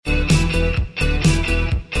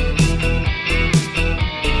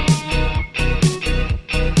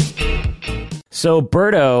So,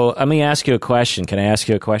 Berto, let me ask you a question. Can I ask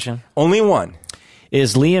you a question? Only one.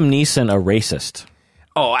 Is Liam Neeson a racist?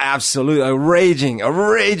 Oh, absolutely. A raging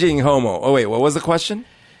homo. Oh, wait, what was the question?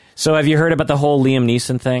 So have you heard about the whole Liam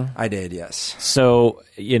Neeson thing? I did, yes. So,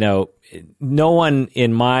 no one,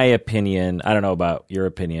 in my opinion, I don't know about your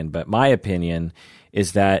opinion, but my opinion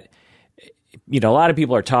is that, a lot of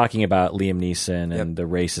people are talking about Liam Neeson and the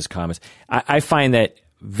racist comments. I find that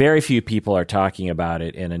very few people are talking about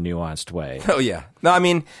it in a nuanced way. Oh, yeah. No, I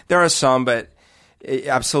mean, there are some, but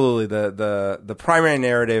absolutely the primary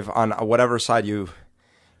narrative on whatever side you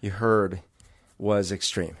heard was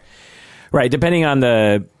extreme. Right. Depending on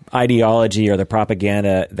the ideology or the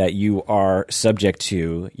propaganda that you are subject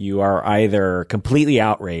to, you are either completely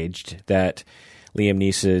outraged that Liam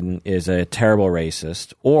Neeson is a terrible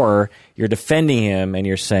racist, or you're defending him and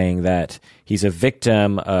you're saying that he's a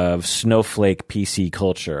victim of snowflake PC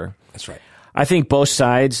culture. That's right. I think both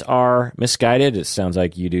sides are misguided. It sounds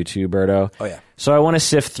like you do too, Berto. Oh, yeah. So I want to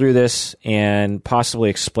sift through this and possibly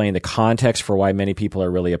explain the context for why many people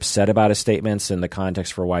are really upset about his statements and the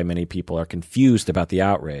context for why many people are confused about the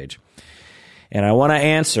outrage. And I want to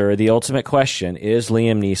answer the ultimate question, is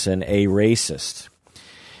Liam Neeson a racist?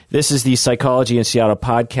 This is the Psychology in Seattle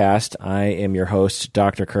podcast. I am your host,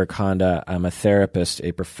 Dr. Kirk Honda. I'm a therapist,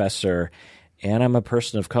 a professor, and I'm a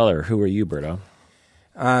person of color. Who are you, Berto?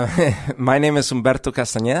 My name is Humberto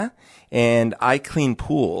Castañeda, and I clean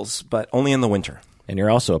pools, but only in the winter. And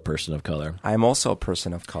you're also a person of color. I'm also a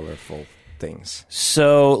person of colorful things.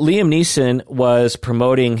 So Liam Neeson was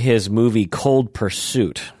promoting his movie Cold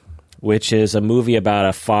Pursuit, which is a movie about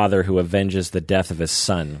a father who avenges the death of his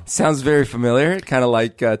son. Sounds very familiar, kind of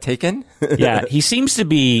like Taken. Yeah, he seems to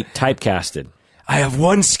be typecasted. I have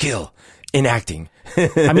one skill in acting.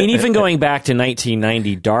 I mean, even going back to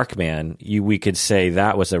 1990 Darkman, we could say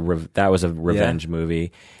that was a revenge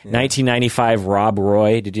movie. Yeah. 1995 Rob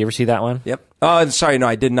Roy. Did you ever see that one? Yep. Oh, sorry, no,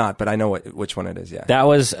 I did not, but I know which one it is. Yeah, that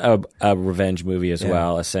was a revenge movie as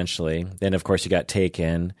well, essentially. Then, of course, you got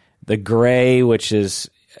Taken, The Gray, which is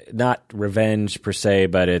not revenge per se,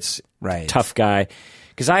 but it's tough guy.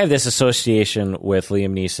 Because I have this association with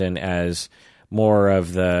Liam Neeson as more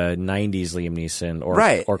of the 90s Liam Neeson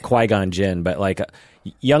or Qui-Gon Jinn, but like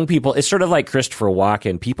young people, it's sort of like Christopher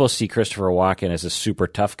Walken. People see Christopher Walken as a super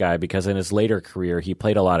tough guy because in his later career, he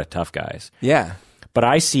played a lot of tough guys. Yeah. But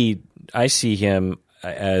I see him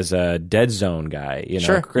as a dead zone guy.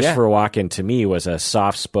 Sure, Christopher Walken to me was a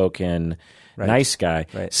soft-spoken, nice guy.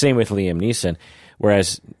 Right. Same with Liam Neeson.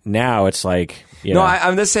 Whereas now it's like, No,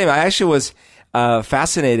 I'm the same. I actually was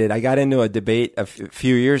fascinated. I got into a debate a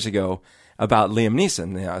few years ago about Liam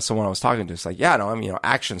Neeson. Someone I was talking to was like,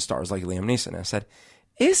 action stars like Liam Neeson. And I said,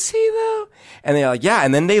 is he though? And they're like, yeah.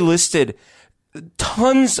 And then they listed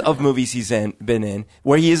tons of movies he's been in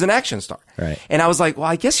where he is an action star. Right. And I was like, well,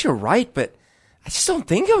 I guess you're right, but I just don't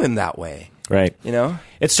think of him that way. Right.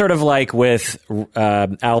 It's sort of like with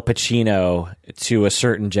Al Pacino to a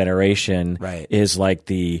certain generation is like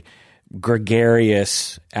the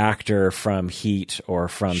gregarious actor from Heat or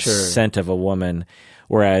from Scent of a Woman,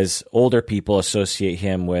 whereas older people associate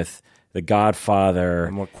him with The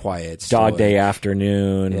Godfather, more quiet, Dog Day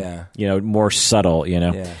Afternoon, more subtle,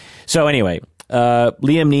 Yeah. So anyway, Liam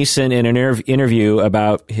Neeson in an interview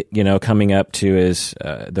about, coming up to his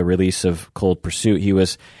the release of Cold Pursuit, he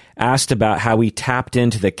was asked about how he tapped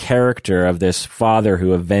into the character of this father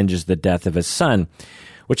who avenges the death of his son,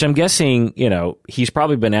 which I'm guessing, he's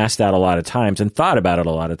probably been asked that a lot of times and thought about it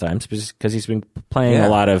a lot of times because he's been playing a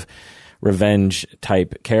lot of revenge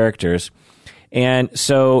type characters. And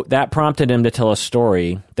so that prompted him to tell a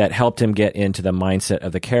story that helped him get into the mindset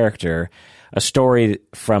of the character, a story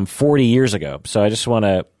from 40 years ago. So I just want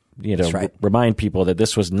to remind people that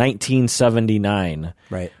this was 1979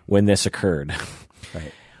 when this occurred.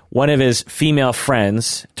 Right. One of his female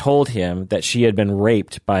friends told him that she had been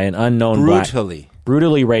raped by an unknown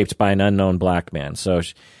brutally raped by an unknown black man. So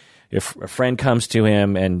if a friend comes to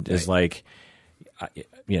him and is like,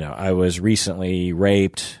 I was recently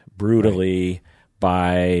raped brutally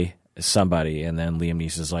by somebody, and then Liam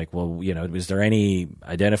Neeson's like, well, is there any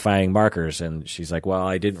identifying markers? And she's like, well,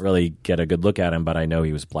 I didn't really get a good look at him, but I know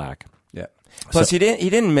he was black. Yeah. Plus, he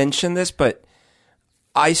didn't mention this, but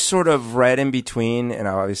I sort of read in between, and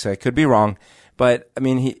obviously I could be wrong, but I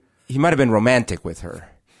mean, he might have been romantic with her,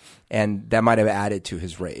 and that might have added to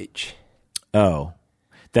his rage. Oh,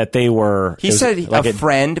 that they were... He said like a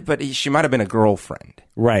friend, but she might have been a girlfriend.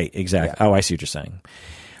 Right, exactly. Yeah. Oh, I see what you're saying.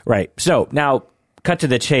 Right. So now, cut to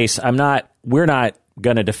the chase. We're not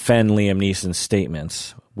going to defend Liam Neeson's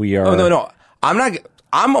statements. We are... Oh, no.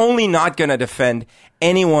 I'm only not going to defend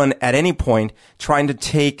anyone at any point trying to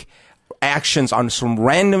take actions on some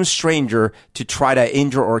random stranger to try to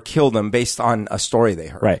injure or kill them based on a story they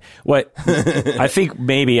heard. Right. What I think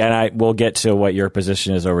maybe, and I will get to what your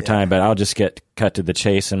position is over time, but I'll just get cut to the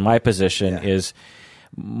chase. And my position is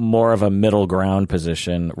more of a middle ground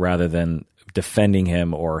position rather than defending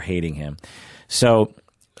him or hating him. So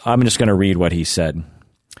I'm just going to read what he said.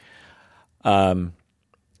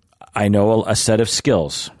 I know a set of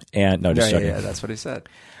skills, and no, just joking. Yeah, that's what he said.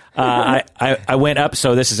 I went up.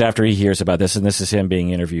 So this is after he hears about this, and this is him being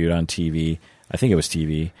interviewed on TV. I think it was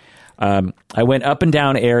TV. I went up and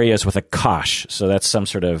down areas with a kosh. So that's some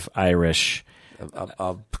sort of Irish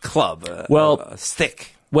a club. A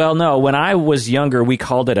stick. Well, no. When I was younger, we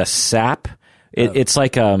called it a sap. It's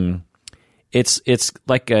like it's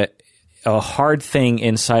like a hard thing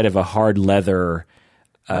inside of a hard leather,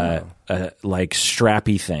 like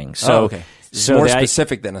strappy thing. So, okay. So more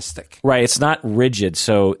specific than a stick. Right. It's not rigid.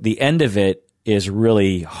 So the end of it is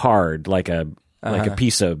really hard, like a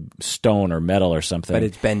piece of stone or metal or something. But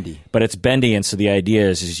it's bendy. And so the idea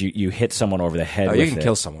is you hit someone over the head with it. You can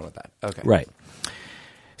kill someone with that. Okay. Right.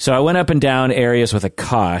 So I went up and down areas with a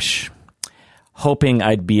kosh, hoping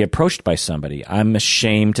I'd be approached by somebody. I'm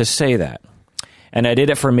ashamed to say that. And I did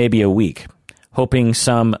it for maybe a week, hoping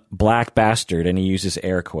some black bastard, and he uses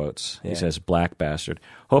air quotes. He says black bastard.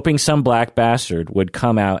 Hoping some black bastard would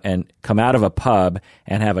come out of a pub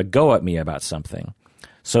and have a go at me about something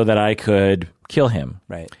so that I could kill him.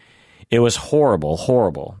 Right. It was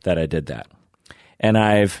horrible that I did that. And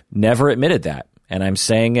I've never admitted that. And I'm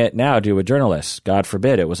saying it now to a journalist. God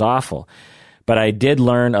forbid, it was awful. But I did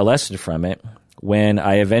learn a lesson from it when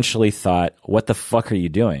I eventually thought, what the fuck are you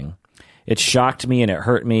doing? It shocked me and it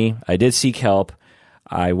hurt me. I did seek help.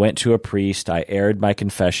 I went to a priest. I aired my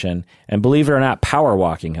confession. And believe it or not, power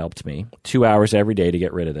walking helped me. 2 hours every day to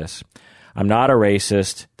get rid of this. I'm not a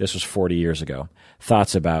racist. This was 40 years ago.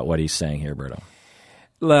 Thoughts about what he's saying here, Berto?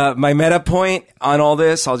 My meta point on all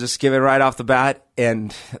this, I'll just give it right off the bat,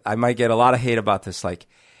 and I might get a lot of hate about this. Like,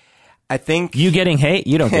 I think... You getting hate?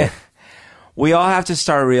 You don't get We all have to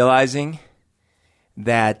start realizing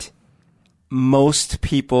that most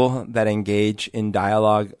people that engage in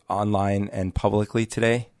dialogue online and publicly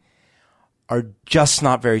today are just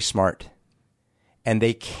not very smart. And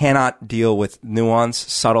they cannot deal with nuance,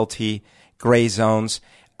 subtlety, gray zones.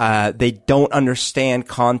 They don't understand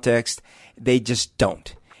context. They just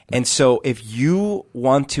don't. And so if you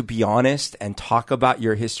want to be honest and talk about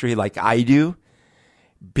your history like I do,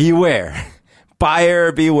 beware.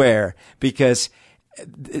 Buyer beware. Because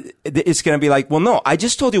it's going to be like, well, no, I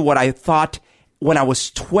just told you what I thought when I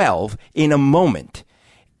was 12 in a moment.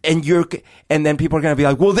 And then people are going to be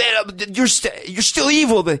like, well, you're still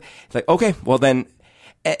evil. It's like, okay, well then,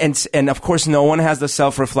 and of course no one has the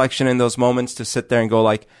self-reflection in those moments to sit there and go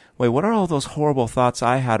like, wait, what are all those horrible thoughts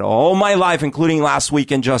I had all my life, including last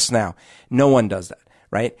week and just now? No one does that,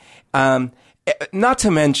 right? Not to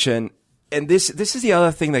mention, and this is the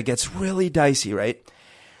other thing that gets really dicey, right?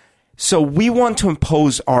 So we want to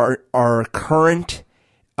impose our current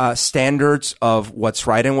standards of what's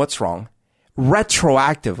right and what's wrong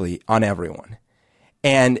retroactively on everyone.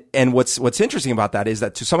 And what's interesting about that is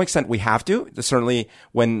that to some extent we have to. Certainly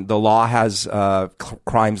when the law has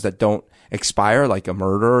crimes that don't expire, like a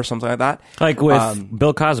murder or something like that. Like with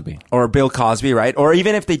Bill Cosby. Or Bill Cosby, right? Or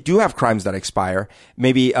even if they do have crimes that expire,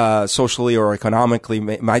 maybe socially or economically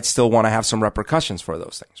might still want to have some repercussions for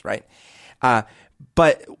those things, right?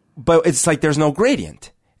 But it's like there's no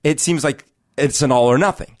gradient. It seems like it's an all or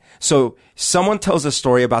nothing. So someone tells a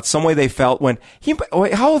story about some way they felt when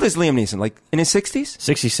how old is Liam Neeson? Like in his 60s?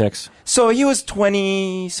 66. So he was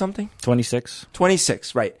 20 something? 26.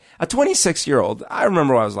 26, right. A 26-year-old. I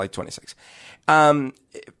remember when I was like 26.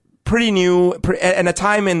 Pretty new, and a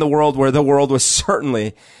time in the world where the world was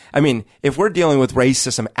certainly, I mean, if we're dealing with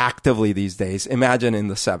racism actively these days, imagine in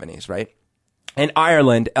the 70s, right? And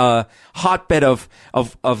Ireland, a hotbed of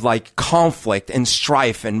like conflict and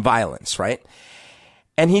strife and violence, right?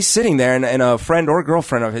 And he's sitting there and a friend or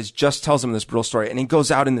girlfriend of his just tells him this brutal story and he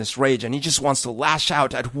goes out in this rage and he just wants to lash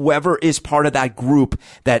out at whoever is part of that group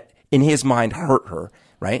that in his mind hurt her,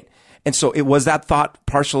 right? And so it was that thought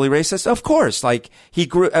partially racist? Of course. Like he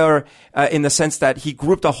grew, in the sense that he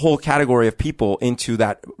grouped a whole category of people into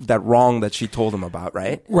that wrong that she told him about,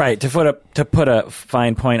 right? Right. To put a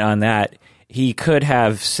fine point on that, he could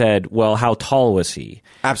have said, well, how tall was he?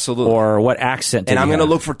 Absolutely. Or what accent did he have? And I'm going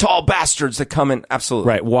to look for tall bastards that come in. Absolutely.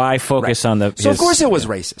 Right. Why focus on the... So of course it was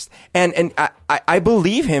racist. And I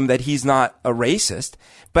believe him that he's not a racist.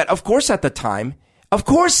 But of course at the time,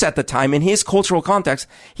 in his cultural context,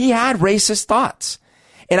 he had racist thoughts.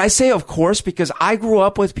 And I say of course because I grew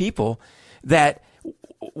up with people that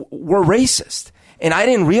were racist. And I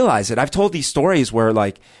didn't realize it. I've told these stories where,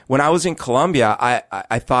 like, when I was in Colombia,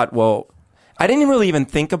 I thought, well, I didn't really even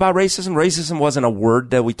think about racism. Racism wasn't a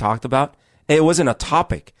word that we talked about. It wasn't a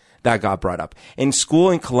topic that got brought up. In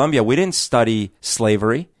school in Colombia, we didn't study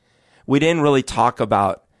slavery. We didn't really talk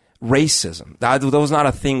about racism. That was not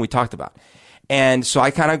a thing we talked about. And so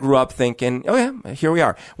I kind of grew up thinking, oh yeah, here we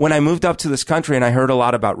are. When I moved up to this country and I heard a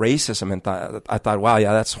lot about racism, and I thought, wow,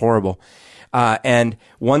 yeah, that's horrible. And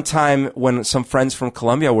one time when some friends from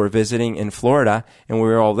Colombia were visiting in Florida and we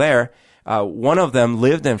were all there, one of them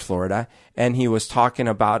lived in Florida and he was talking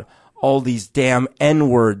about all these damn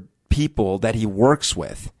N-word people that he works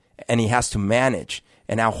with and he has to manage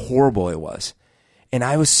and how horrible it was. And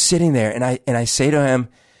I was sitting there and I say to him,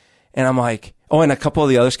 and I'm like, oh, and a couple of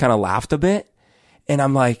the others kind of laughed a bit. And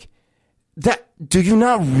I'm like, do you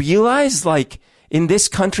not realize, like, in this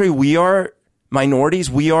country, we are minorities,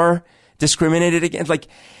 we are discriminated against, like,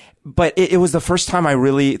 but it was the first time I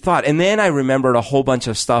really thought. And then I remembered a whole bunch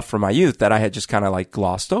of stuff from my youth that I had just kind of like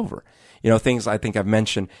glossed over. You know, things I think I've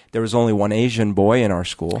mentioned. There was only one Asian boy in our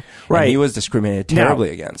school. Right. And he was discriminated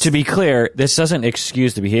terribly against. To be clear, this doesn't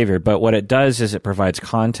excuse the behavior, but what it does is it provides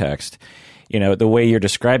context. You know, the way you're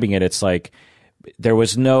describing it, it's like there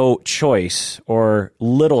was no choice or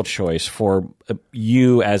little choice for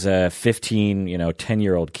you as a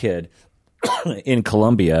 10-year-old kid in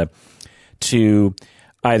Colombia to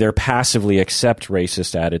either passively accept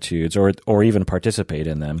racist attitudes or even participate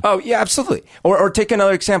in them. Oh, yeah, absolutely. Or take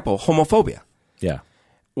another example, homophobia. Yeah.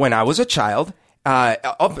 When I was a child,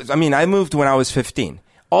 I moved when I was 15.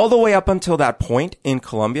 All the way up until that point in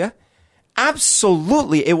Colombia,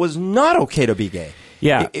 absolutely, it was not okay to be gay.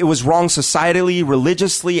 Yeah. It was wrong societally,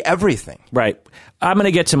 religiously, everything. Right. I'm going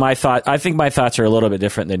to get to my thought. I think my thoughts are a little bit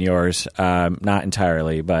different than yours. Not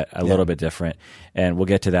entirely, but a little bit different. And we'll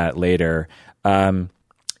get to that later.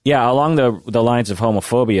 Along the lines of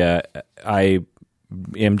homophobia, I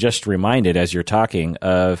am just reminded as you're talking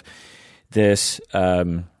of this.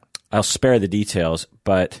 I'll spare the details,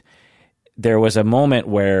 but there was a moment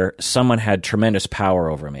where someone had tremendous power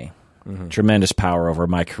over me, tremendous power over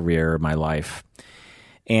my career, my life.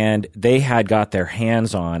 And they had got their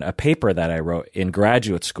hands on a paper that I wrote in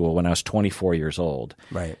graduate school when I was 24 years old,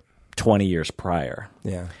 right? 20 years prior.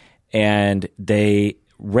 Yeah. And they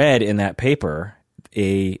read in that paper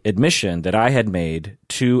a admission that I had made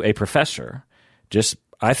to a professor.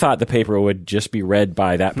 I thought the paper would just be read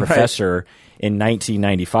by that professor in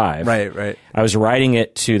 1995. Right. I was writing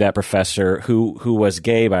it to that professor who was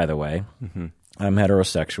gay, by the way. Mm-hmm. I'm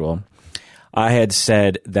heterosexual. I had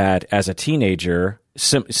said that as a teenager,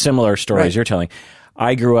 similar stories you're telling.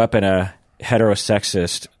 I grew up in a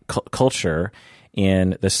heterosexist culture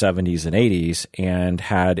in the 70s and 80s and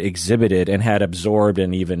had exhibited and had absorbed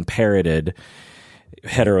and even parroted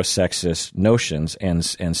heterosexist notions and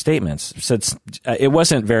statements. So it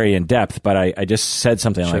wasn't very in depth, but I just said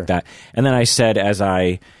something like that. And then I said, as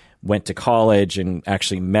I went to college and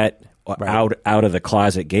actually met out of the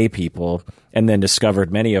closet gay people, and then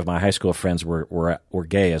discovered many of my high school friends were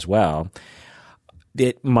gay as well.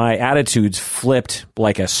 My attitudes flipped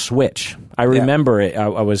like a switch. I remember it. I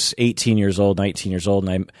was 18 years old, 19 years old,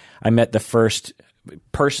 and I met the first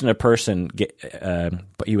person-to-person,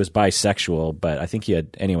 but he was bisexual, but I think he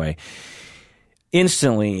had, anyway.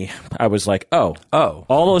 Instantly, I was like, oh,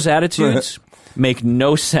 all those attitudes make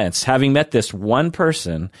no sense. Having met this one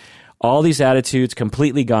person, all these attitudes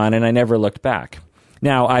completely gone, and I never looked back.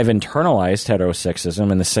 Now, I've internalized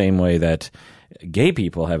heterosexism in the same way that gay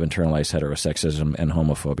people have internalized heterosexism and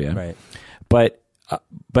homophobia. Right.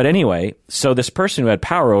 But anyway, so this person who had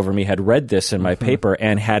power over me had read this in my paper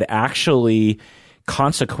and had actually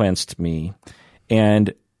consequenced me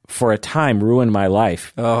and for a time ruined my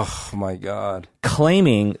life. Oh my God.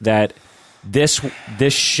 Claiming that this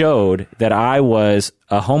showed that I was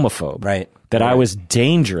a homophobe. Right. That I was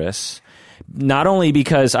dangerous, not only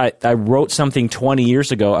because I wrote something 20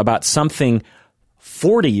 years ago about something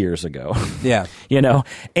 40 years ago. Yeah.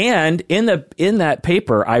 And in that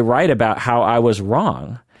paper, I write about how I was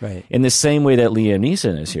wrong. Right. In the same way that Liam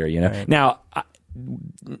Neeson is here, Right. Now,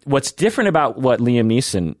 what's different about what Liam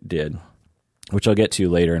Neeson did, which I'll get to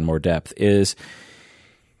later in more depth, is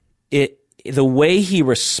the way he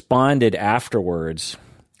responded afterwards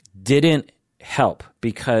didn't help,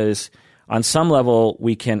 because on some level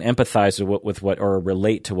we can empathize with what or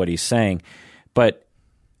relate to what he's saying, but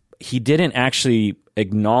he didn't actually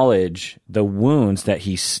acknowledge the wounds that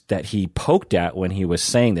he poked at when he was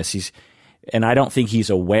saying this. And I don't think he's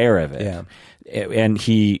aware of it. Yeah. And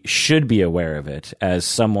he should be aware of it as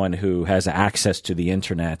someone who has access to the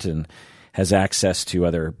internet and has access to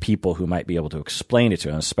other people who might be able to explain it to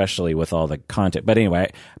him, especially with all the content. But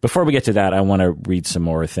anyway, before we get to that, I want to read some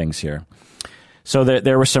more things here. So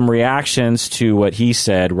there were some reactions to what he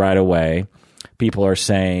said right away. People are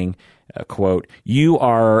saying, quote, "You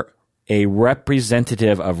are a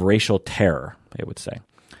representative of racial terror," they would say.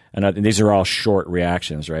 And these are all short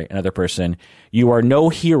reactions, right? Another person, "You are no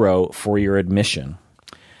hero for your admission."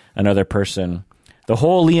 Another person, "The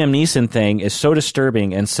whole Liam Neeson thing is so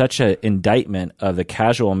disturbing and such an indictment of the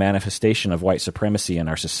casual manifestation of white supremacy in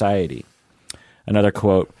our society." Another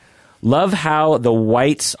quote, "Love how the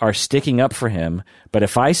whites are sticking up for him, but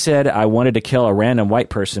if I said I wanted to kill a random white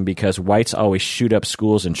person because whites always shoot up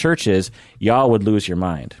schools and churches, y'all would lose your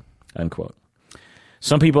mind." Unquote.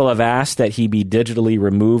 Some people have asked that he be digitally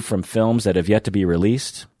removed from films that have yet to be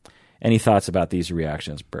released. Any thoughts about these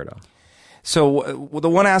reactions, Berto? So the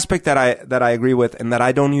one aspect that I agree with and that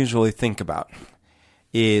I don't usually think about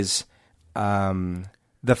is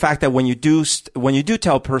the fact that when you do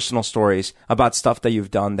tell personal stories about stuff that you've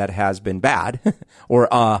done that has been bad or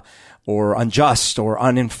unjust or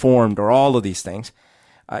uninformed or all of these things,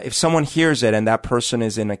 if someone hears it and that person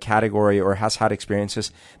is in a category or has had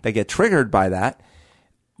experiences that get triggered by that,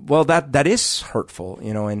 well, that is hurtful,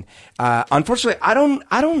 and unfortunately, I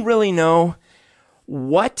don't really know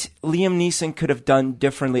what Liam Neeson could have done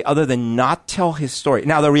differently other than not tell his story.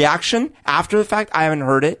 Now, the reaction after the fact, I haven't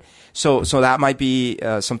heard it, so that might be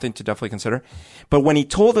something to definitely consider. But when he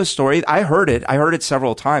told the story, I heard it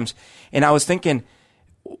several times, and I was thinking,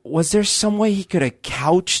 was there some way he could have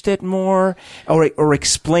couched it more or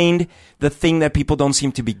explained the thing that people don't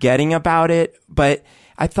seem to be getting about it? But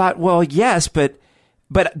I thought, well, yes, but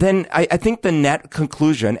then I think the net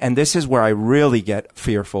conclusion, and this is where I really get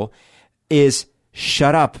fearful, is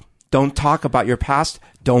shut up. Don't talk about your past.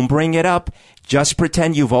 Don't bring it up. Just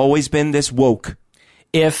pretend you've always been this woke.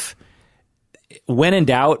 If, when in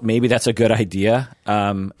doubt, maybe that's a good idea.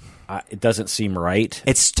 It doesn't seem right.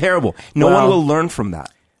 It's terrible. No one will learn from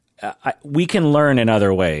that. We can learn in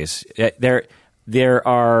other ways. There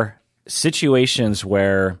are situations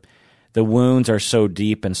where the wounds are so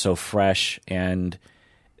deep and so fresh and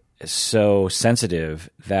so sensitive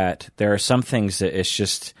that there are some things that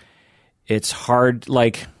it's hard.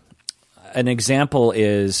 Like, an example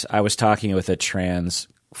is, I was talking with a trans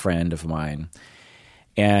friend of mine,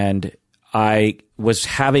 and I was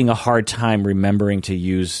having a hard time remembering to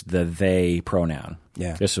use the they pronoun.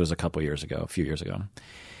 Yeah. This was a few years ago.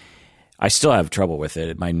 I still have trouble with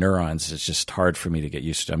it. My neurons, it's just hard for me to get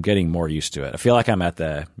used to. I'm getting more used to it. I feel like I'm at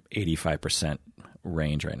the 85%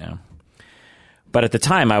 range right now. But at the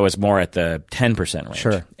time, I was more at the 10% range.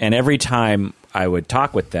 Sure. And every time I would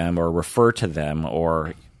talk with them or refer to them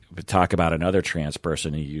or talk about another trans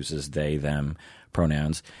person who uses they, them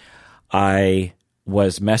pronouns, I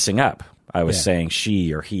was messing up. I was saying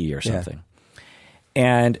she or he or something.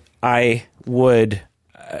 Yeah. And I would,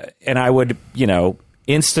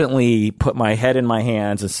 instantly put my head in my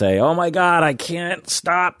hands and say, "Oh my God, I can't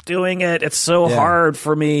stop doing it. It's so hard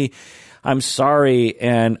for me. I'm sorry."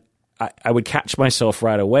 And I would catch myself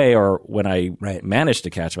right away, or when I managed to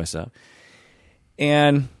catch myself.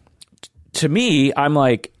 And to me, I'm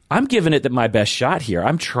like, I'm giving it my best shot here.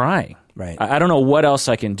 I'm trying. Right. I don't know what else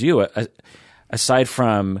I can do aside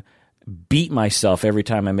from beat myself every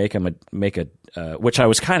time I make a which I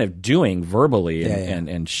was kind of doing verbally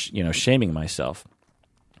and shaming myself.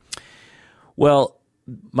 Well,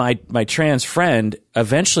 my trans friend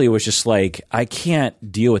eventually was just like, I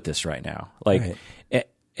can't deal with this right now. Like,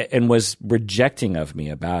 and was rejecting of me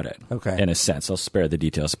about it. Okay. In a sense, I'll spare the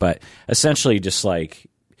details, but essentially just like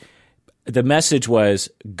the message was,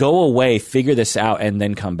 go away, figure this out, and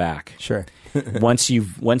then come back. Sure. once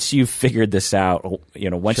you've figured this out,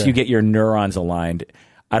 once you get your neurons aligned,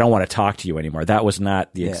 I don't want to talk to you anymore. That was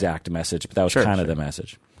not the exact message, but that was kind of the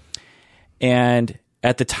message. And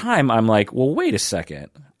at the time, I'm like, well, wait a second.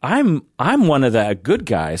 I'm one of the good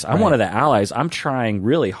guys. I'm one of the allies. I'm trying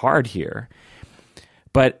really hard here.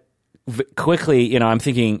 But quickly, I'm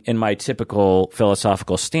thinking in my typical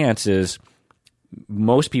philosophical stance is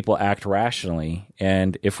most people act rationally.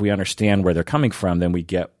 And if we understand where they're coming from, then we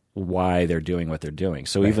get why they're doing what they're doing.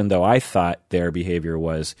 So even though I thought their behavior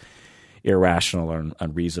was irrational or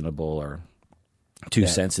unreasonable or too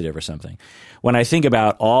sensitive or something, when I think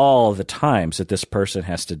about all the times that this person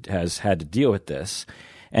has had to deal with this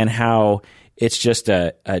and how it's just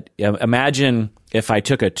imagine if I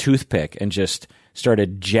took a toothpick and just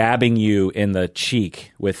started jabbing you in the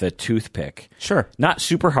cheek with a toothpick. Sure. Not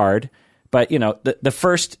super hard, but the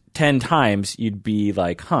first 10 times you'd be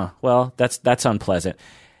like, well, that's unpleasant.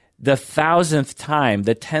 the 1,000th time,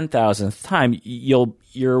 the 10,000th time, you'll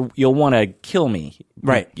want to kill me,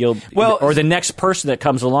 right? Or the next person that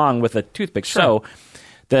comes along with a toothpick. Sure.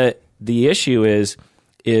 So the issue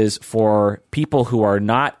is for people who are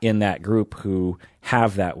not in that group who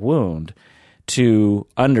have that wound to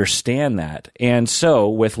understand that. And so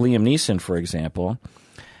with Liam Neeson, for example,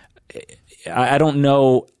 I don't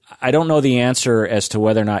know the answer as to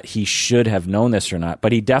whether or not he should have known this or not,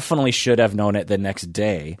 but he definitely should have known it the next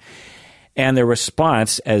day. And the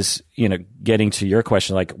response, as getting to your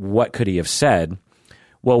question, like what could he have said?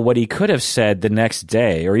 Well, what he could have said the next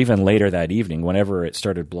day or even later that evening, whenever it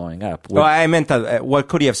started blowing up. I meant that what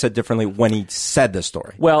could he have said differently when he said the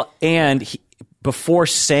story? Well, and before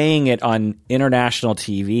saying it on international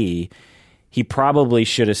TV, he probably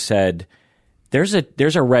should have said, there's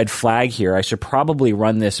a red flag here. I should probably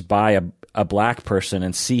run this by a black person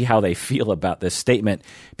and see how they feel about this statement,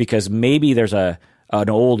 because maybe there's an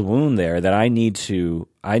old wound there that I need to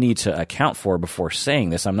account for before saying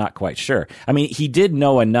this. I'm not quite sure. I mean, he did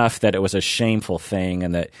know enough that it was a shameful thing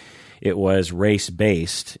and that it was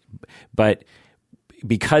race-based, but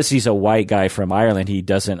because he's a white guy from Ireland, he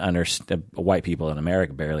doesn't understand. White people in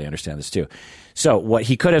America barely understand this too. So what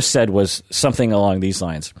he could have said was something along these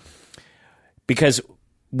lines. Because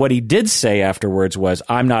what he did say afterwards was,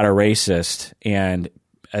 I'm not a racist, and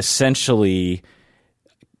essentially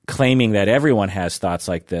claiming that everyone has thoughts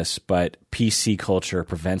like this, but PC culture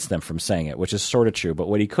prevents them from saying it, which is sort of true. But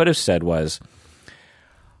what he could have said was,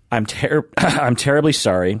 I'm terribly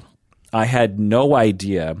sorry. I had no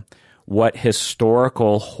idea what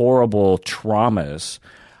historical, horrible traumas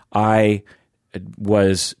I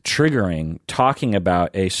was triggering talking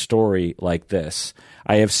about a story like this.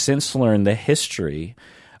 I have since learned the history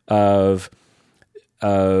of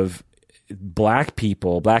black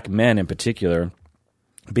people, black men in particular,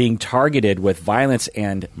 being targeted with violence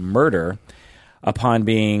and murder upon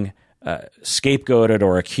being scapegoated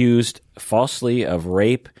or accused falsely of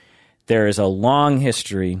rape. There is a long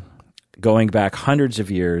history going back hundreds of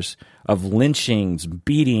years of lynchings,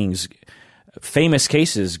 beatings, famous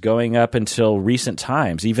cases going up until recent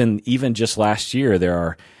times. Even just last year,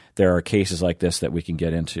 there are cases like this that we can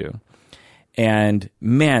get into. And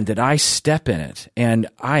man, did I step in it. And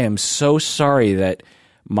I am so sorry that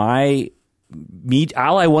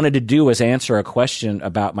all I wanted to do was answer a question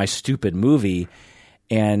about my stupid movie.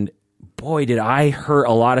 And boy, did I hurt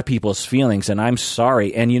a lot of people's feelings. And I'm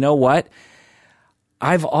sorry. And you know what?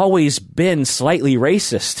 I've always been slightly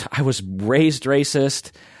racist. I was raised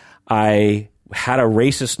racist. I had a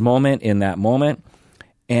racist moment in that moment.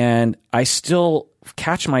 And I still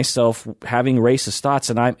catch myself having racist thoughts,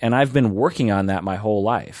 and I've been working on that my whole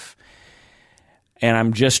life. And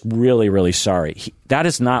I'm just really, really sorry. That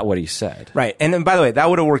is not what he said. Right. And then, by the way, that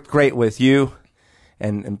would have worked great with you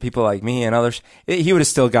and people like me and others. He would have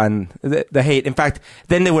still gotten the hate. In fact,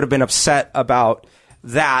 then they would have been upset about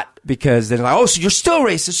that because they're like, oh, so you're still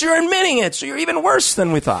racist. You're admitting it. So you're even worse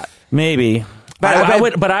than we thought. Maybe.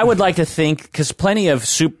 But I would like to think, because plenty of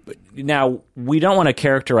now, we don't want to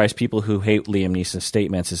characterize people who hate Liam Neeson's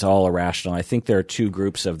statements as all irrational. I think there are two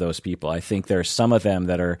groups of those people. I think there are some of them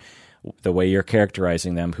that are, the way you're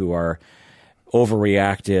characterizing them, who are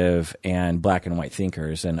overreactive and black and white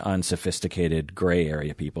thinkers and unsophisticated gray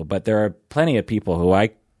area people. But there are plenty of people who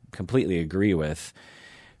I completely agree with,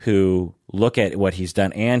 who look at what he's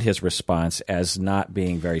done and his response as not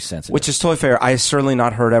being very sensitive. Which is totally fair. I certainly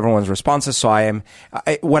not heard everyone's responses, so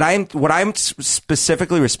what I'm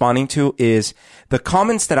specifically responding to is the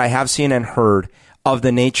comments that I have seen and heard of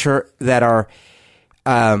the nature that are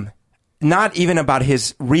not even about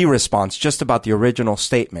his re-response, just about the original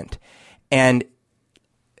statement. And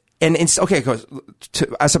it's okay,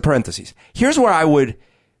 as a parenthesis, here's where I would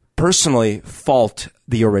personally fault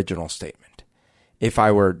the original statement. If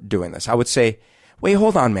I were doing this, I would say, wait,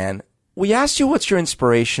 hold on, man. We asked you what's your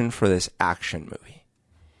inspiration for this action movie.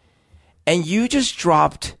 And you just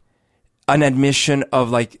dropped an admission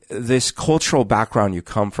of like this cultural background you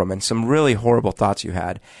come from and some really horrible thoughts you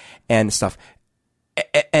had and stuff.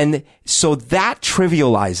 And so that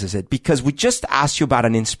trivializes it, because we just asked you about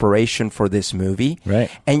an inspiration for this movie.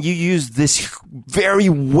 Right. And you used this very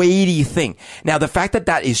weighty thing. Now, the fact that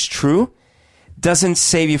that is true doesn't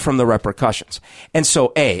save you from the repercussions. And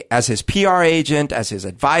so, as his PR agent, as his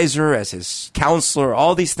advisor, as his counselor,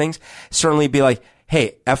 all these things, certainly be like,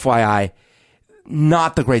 hey, FYI,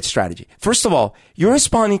 not the great strategy. First of all, you're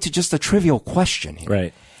responding to just a trivial question here.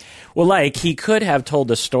 Right. Well, like, he could have told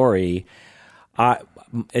the story,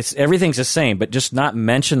 everything's the same, but just not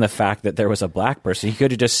mention the fact that there was a black person. He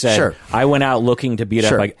could have just said, Sure. I went out looking to beat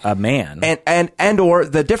Sure. up a man. And or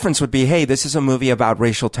the difference would be, hey, this is a movie about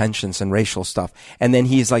racial tensions and racial stuff. And then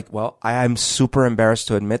he's like, well, I'm super embarrassed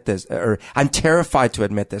to admit this, or I'm terrified to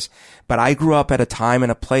admit this, but I grew up at a time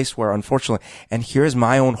and a place where, unfortunately, and here's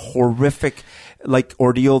my own horrific, like,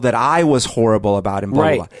 ordeal that I was horrible about, and blah,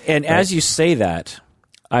 right. blah, blah. And right? as you say that,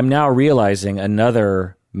 I'm now realizing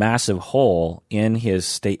another massive hole in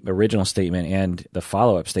his original statement and the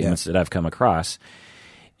follow-up statements that I've come across,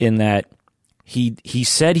 in that he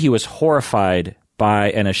said he was horrified by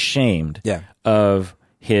and ashamed of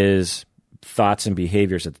his thoughts and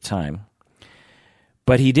behaviors at the time.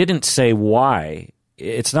 But he didn't say why.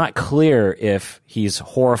 It's not clear if he's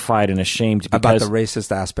horrified and ashamed about the racist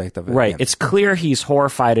aspect of it. Right. Yeah. It's clear he's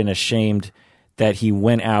horrified and ashamed that he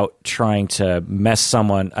went out trying to mess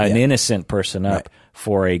an innocent person up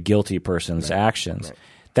for a guilty person's actions. Right.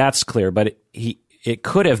 That's clear, but it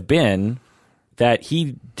could have been that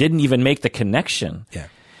he didn't even make the connection. Yeah.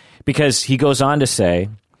 Because he goes on to say,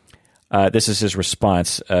 this is his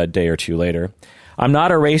response a day or two later, I'm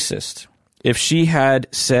not a racist. If she had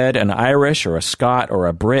said an Irish or a Scot or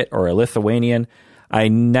a Brit or a Lithuanian, I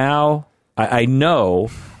know I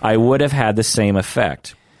would have had the same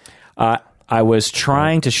effect. I was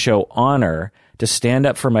trying to show honor, to stand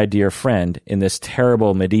up for my dear friend in this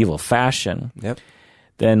terrible medieval fashion. Yep.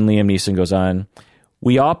 Then Liam Neeson goes on,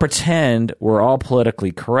 we all pretend we're all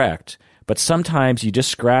politically correct, but sometimes you just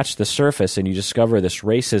scratch the surface and you discover this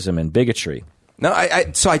racism and bigotry. No,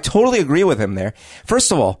 so I totally agree with him there.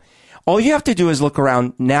 First of all you have to do is look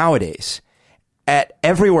around nowadays at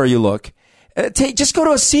everywhere you look. Just go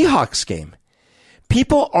to a Seahawks game.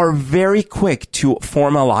 People are very quick to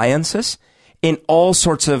form alliances in all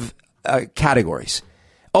sorts of categories.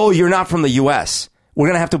 Oh, you're not from the U.S. We're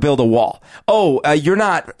going to have to build a wall. Oh, you're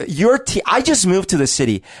not, your team, I just moved to the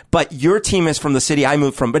city, but your team is from the city I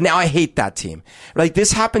moved from, but now I hate that team. Like,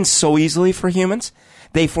 this happens so easily for humans.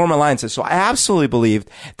 They form alliances. So I absolutely believe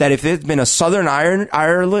that if it had been a Southern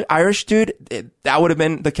Irish dude, that would have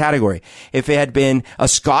been the category. If it had been a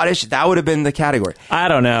Scottish, that would have been the category. I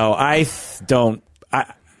don't know.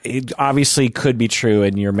 It obviously could be true,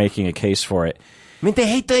 and you're making a case for it. I mean, they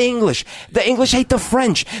hate the English. The English hate the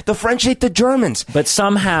French. The French hate the Germans. But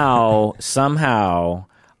somehow,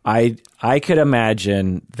 I could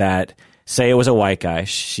imagine that, say it was a white guy,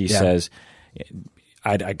 she says,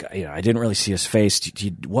 I didn't really see his face.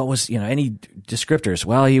 What was, any descriptors?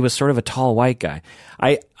 Well, he was sort of a tall white guy.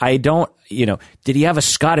 I don't, did he have a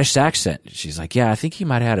Scottish accent? She's like, yeah, I think he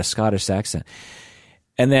might have had a Scottish accent.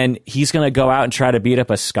 And then he's going to go out and try to beat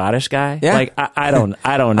up a Scottish guy? Yeah. Like, I don't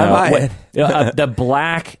know. The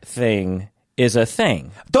black thing is a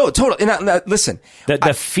thing. Totally. Listen.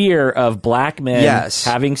 The fear of black men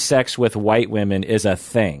having sex with white women is a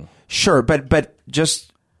thing. Sure, but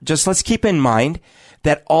just let's keep in mind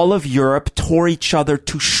that all of Europe tore each other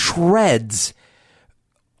to shreds,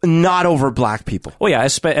 not over black people. Well, yeah,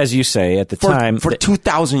 as you say, at the time. For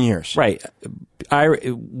 2,000 years. Right.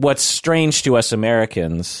 What's strange to us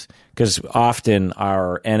Americans, because often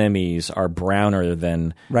our enemies are browner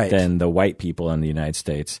than the white people in the United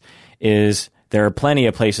States, is there are plenty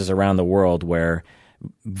of places around the world where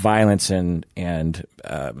violence and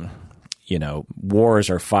wars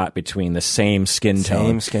are fought between the same skin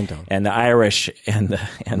tone. And the Irish and the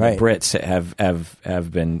Brits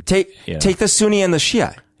have been take the Sunni and the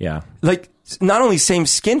Shia. Yeah. Like, not only same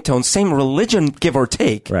skin tone, same religion, give or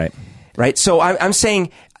take. Right. So I'm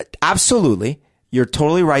saying, absolutely, you're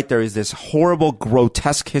totally right. There is this horrible,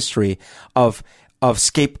 grotesque history of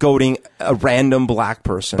scapegoating a random black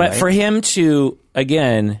person. But for him to,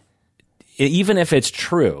 again, even if it's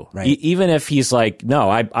true, even if he's like,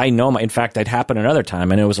 no, I know, in fact, that happened another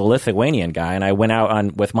time, and it was a Lithuanian guy, and I went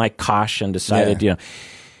out with my kosh and decided,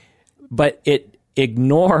 but it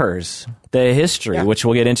ignores the history, which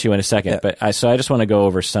we'll get into in a second. But so I just want to go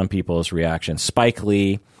over some people's reactions. Spike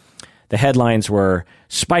Lee. The headlines were,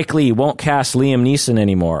 Spike Lee won't cast Liam Neeson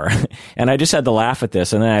anymore. And I just had to laugh at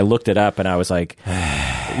this. And then I looked it up and I was like,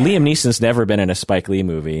 Liam Neeson's never been in a Spike Lee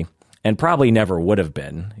movie and probably never would have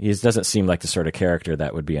been. He doesn't seem like the sort of character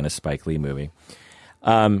that would be in a Spike Lee movie.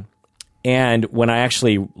 And when I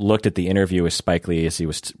actually looked at the interview with Spike Lee as he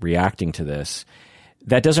was reacting to this,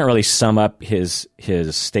 that doesn't really sum up his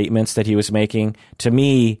statements that he was making. To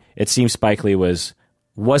me, it seems Spike Lee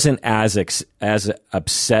wasn't as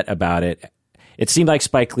upset about it. It seemed like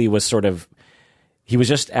Spike Lee was he was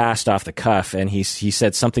just asked off the cuff, and he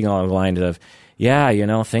said something along the lines of,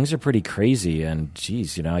 yeah, things are pretty crazy, and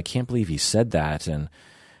geez, I can't believe he said that, and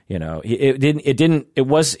It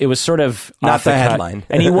was sort of Not off the cut. headline.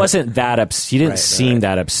 And he wasn't that upset. He didn't seem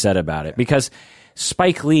that upset about it because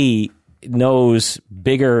Spike Lee knows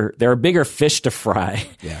there are bigger fish to fry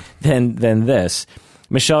than this.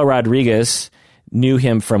 Michelle Rodriguez knew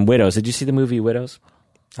him from Widows. Did you see the movie Widows?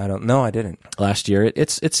 I don't know. I didn't. Last year.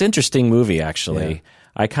 It's an interesting movie, actually. Yeah.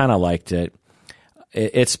 I kind of liked it.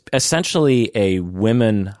 It's essentially a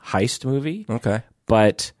women heist movie. Okay.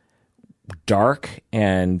 But dark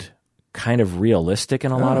and kind of realistic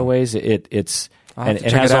in a lot of ways. It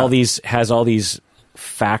has all these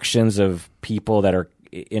factions of people that are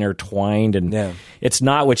intertwined, and it's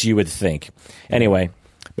not what you would think. Anyway,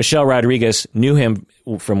 Michelle Rodriguez knew him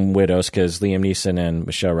from Widows because Liam Neeson and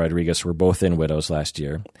Michelle Rodriguez were both in Widows last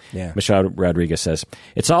year. Yeah. Michelle Rodriguez says,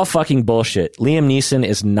 "It's all fucking bullshit. Liam Neeson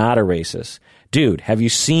is not a racist. Dude, have you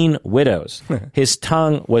seen Widows? His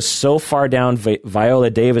tongue was so far down Viola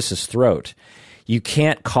Davis's throat. You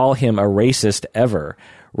can't call him a racist ever.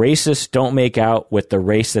 Racists don't make out with the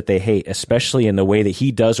race that they hate, especially in the way that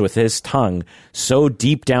he does with his tongue, so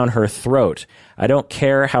deep down her throat. I don't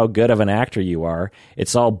care how good of an actor you are.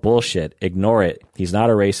 It's all bullshit. Ignore it. He's not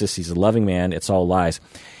a racist. He's a loving man. It's all lies."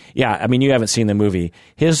 Yeah, I mean, you haven't seen the movie.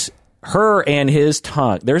 Her and his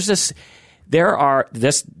tongue.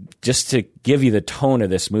 Just to give you the tone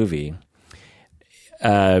of this movie,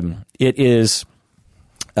 it is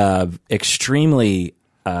extremely,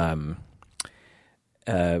 like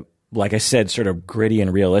I said, sort of gritty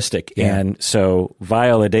and realistic. Yeah. And so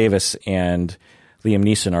Viola Davis and Liam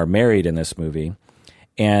Neeson are married in this movie,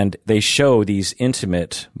 and they show these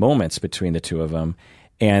intimate moments between the two of them.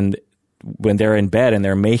 And when they're in bed and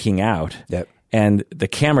they're making out, and the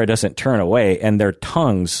camera doesn't turn away, and their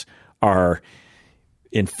tongues are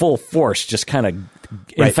in full force, just kind of.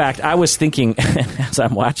 In fact, I was thinking as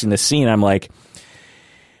I'm watching the scene, I'm like,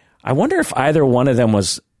 I wonder if either one of them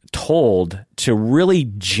was told to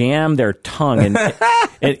really jam their tongue,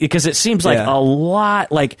 and because it seems like a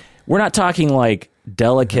lot. Like, we're not talking like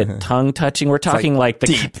delicate tongue touching. We're talking like the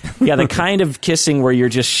deep. The kind of kissing where you're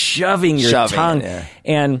just shoving your tongue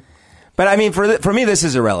and. But I mean, for me, this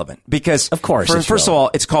is irrelevant because, of course, first of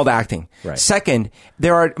all, it's called acting. Right. Second,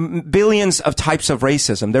 there are billions of types of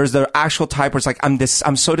racism. There's the actual type where it's like, I'm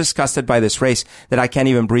so disgusted by this race that I can't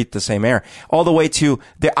even breathe the same air. All the way to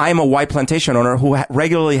I'm a white plantation owner who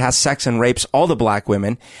regularly has sex and rapes all the black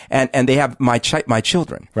women, and they have my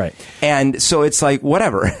children. Right. And so it's like,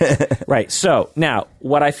 whatever. Right. So now,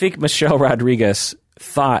 what I think Michelle Rodriguez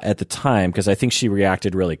thought at the time, because I think she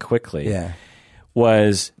reacted really quickly. Yeah.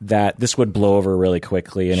 Was that this would blow over really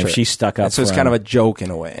quickly, and if she stuck up, so it's kind of a joke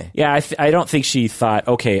in a way. Yeah, I don't think she thought,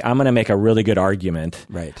 okay, I'm going to make a really good argument.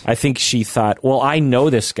 Right. I think she thought, well, I know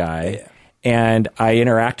this guy, and I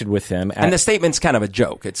interacted with him, and the statement's kind of a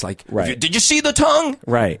joke. It's like, did you see the tongue?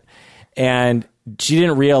 Right, and she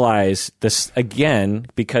didn't realize this again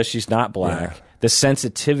because she's not black. The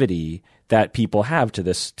sensitivity that people have to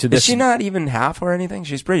this. Is she not even half or anything?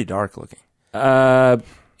 She's pretty dark looking.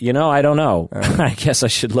 I don't know. I guess I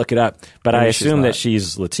should look it up. But maybe I assume that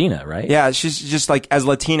she's Latina, right? Yeah, she's just like, as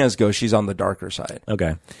Latinas go, she's on the darker side.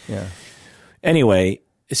 Okay. Yeah. Anyway,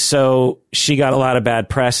 so she got a lot of bad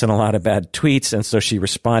press and a lot of bad tweets, and so she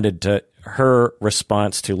responded to her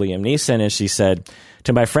response to Liam Neeson, and she said,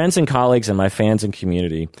 "To my friends and colleagues and my fans and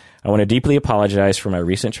community, I want to deeply apologize for my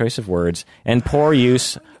recent choice of words and poor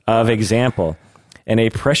use of example. In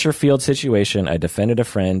a pressure-filled situation, I defended a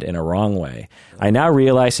friend in a wrong way. I now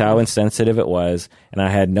realize how insensitive it was, and I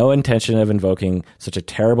had no intention of invoking such a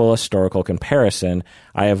terrible historical comparison.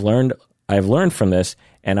 I have learned from this,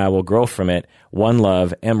 and I will grow from it. One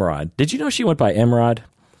love, Emrod." Did you know she went by Emrod?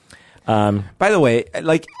 By the way,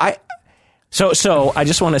 like So I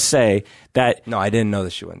just want to say that no, I didn't know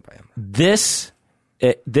that she went by him. This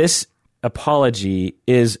apology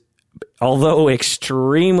is, although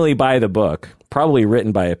extremely by the book, probably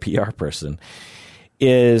written by a PR person,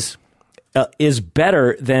 is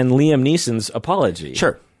better than Liam Neeson's apology.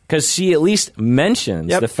 Sure. Because she at least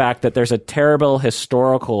mentions the fact that there's a terrible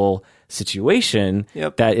historical situation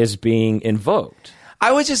that is being invoked.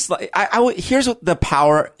 I would just like, here's the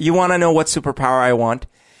power. You want to know what superpower I want?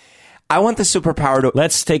 I want the superpower to...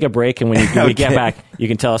 Let's take a break, and when we get back, you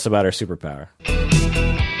can tell us about our superpower.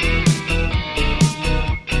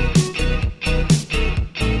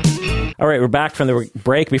 All right, we're back from the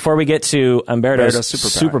break. Before we get to Umberto's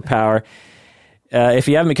superpower, if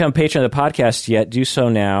you haven't become a patron of the podcast yet, do so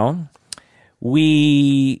now.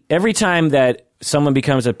 Every time that someone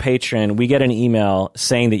becomes a patron, we get an email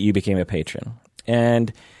saying that you became a patron.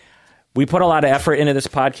 And we put a lot of effort into this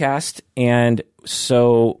podcast, and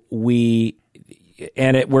so we're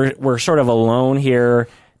sort of alone here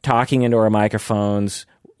talking into our microphones.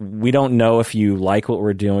 We don't know if you like what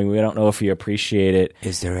we're doing. We don't know if you appreciate it.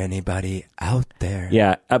 Is there anybody out there?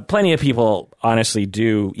 Yeah, plenty of people honestly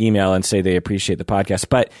do email and say they appreciate the podcast,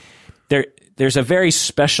 but there's a very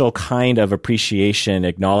special kind of appreciation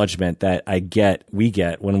acknowledgement that we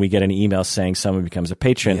get when we get an email saying someone becomes a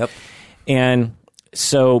patron. Yep. And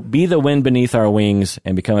so be the wind beneath our wings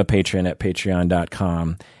and become a patron at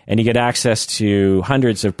patreon.com. And you get access to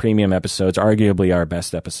hundreds of premium episodes, arguably our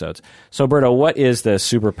best episodes. So, Berto, what is the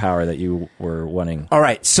superpower that you were wanting? All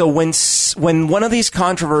right. So when one of these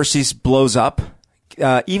controversies blows up,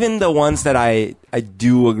 even the ones that I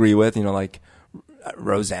do agree with, like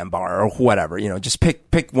Roseanne Barr or whatever, just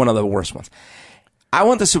pick one of the worst ones. I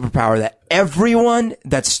want the superpower that everyone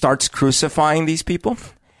that starts crucifying these people,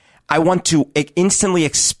 I want to instantly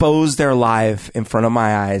expose their life in front of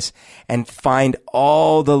my eyes and find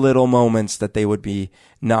all the little moments that they would be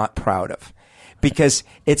not proud of. Because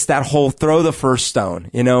it's that whole throw the first stone,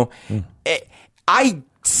 I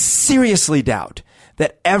seriously doubt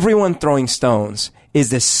that everyone throwing stones is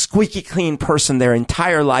this squeaky clean person their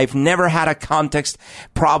entire life, never had a context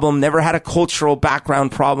problem, never had a cultural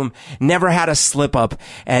background problem, never had a slip up.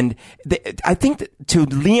 And I think that to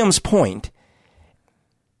Liam's point,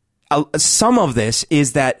 some of this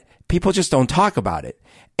is that people just don't talk about it,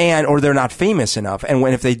 or they're not famous enough. And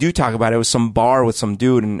if they do talk about it, it was some bar with some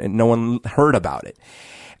dude and no one heard about it.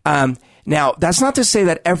 Now, that's not to say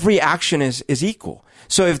that every action is equal.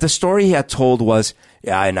 So if the story he had told was,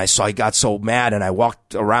 and I got so mad and I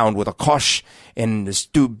walked around with a kosh and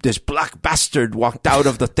this black bastard walked out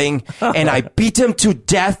of the thing and I beat him to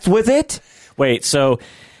death with it. Wait, so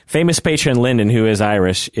famous patron Lyndon, who is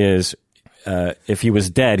Irish, is... if he was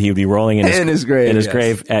dead, he would be rolling in his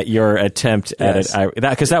grave at your attempt at it.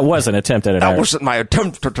 Because that was an attempt at it. That wasn't my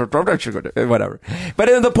attempt. Whatever.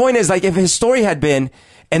 But the point is, if his story had been,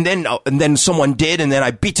 and then someone did, and then I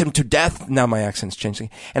beat him to death. Now my accent's changing,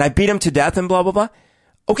 and I beat him to death, and blah blah blah.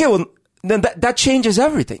 Okay, well then that changes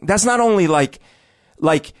everything. That's not only like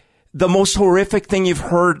the most horrific thing you've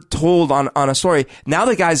heard told on a story. Now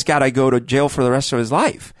the guy's got to go to jail for the rest of his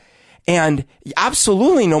life. And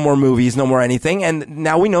absolutely no more movies, no more anything. And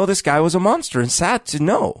now we know this guy was a monster, and sad to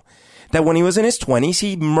know that when he was in his 20s,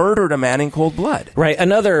 he murdered a man in cold blood. Right.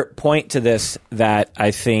 Another point to this that I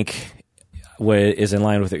think is in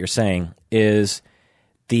line with what you're saying is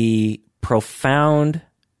the profound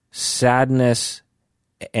sadness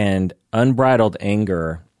and unbridled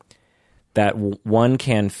anger that one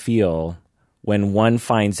can feel when one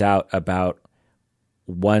finds out about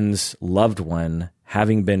one's loved one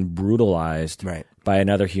having been brutalized by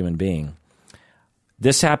another human being.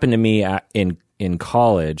 This happened to me in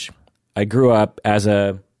college. I grew up as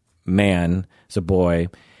a man, as a boy,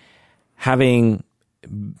 having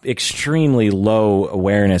extremely low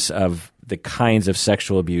awareness of the kinds of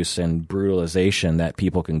sexual abuse and brutalization that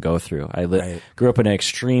people can go through. I grew up in an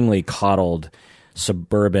extremely coddled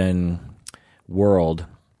suburban world.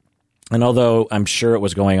 And although I'm sure it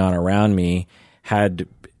was going on around me, had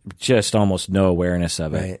just almost no awareness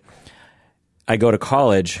of it. Right. I go to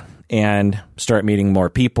college and start meeting more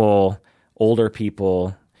people, older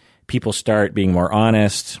people. People start being more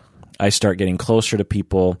honest. I start getting closer to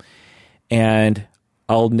people. And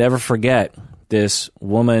I'll never forget, this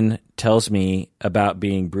woman tells me about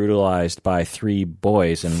being brutalized by 3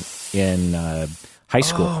 boys in high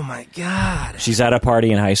school. Oh, my God. She's at a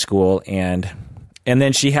party in high school, and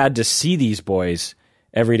then she had to see these boys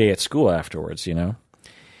every day at school afterwards,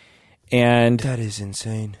 And that is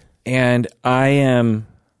insane. And I'm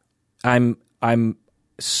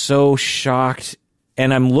so shocked,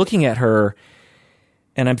 and I'm looking at her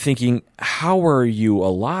and I'm thinking, how are you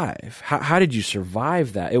alive? How did you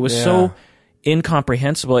survive that? It was so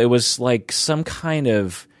incomprehensible. It was like some kind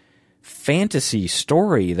of fantasy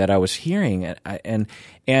story that I was hearing,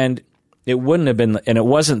 and it wouldn't have been, and it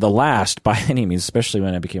wasn't the last by any means, especially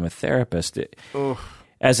when I became a therapist.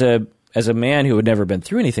 As a man who had never been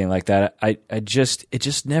through anything like that, it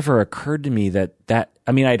just never occurred to me that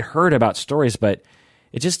I mean, I'd heard about stories, but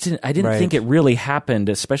it just didn't. I didn't think it really happened,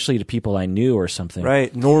 especially to people I knew or something.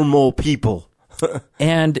 Right, normal people.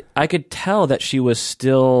 And I could tell that she was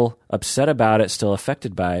still upset about it, still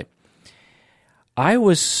affected by it. I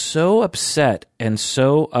was so upset and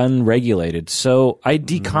so unregulated, so I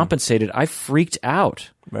decompensated. I freaked out.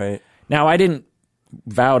 Right. Now, I didn't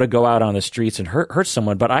vow to go out on the streets and hurt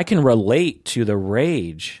someone, but I can relate to the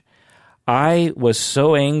rage. I was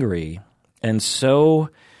so angry and so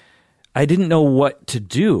I didn't know what to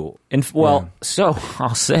do. And so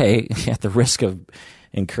I'll say, at the risk of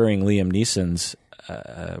incurring Liam Neeson's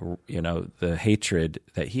the hatred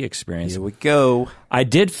that he experienced. Here we go. I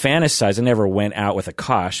did fantasize. I never went out with a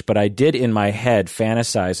kosh, but I did in my head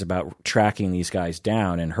fantasize about tracking these guys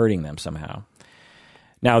down and hurting them somehow.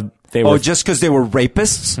 Now they were just because they were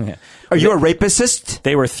rapists. Yeah. Are you a rapist?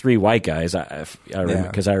 They were 3 white guys. I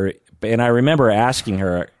remember asking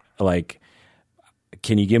her, like,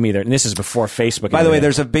 can you give me their... And this is before Facebook. By the way,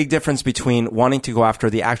 there's a big difference between wanting to go after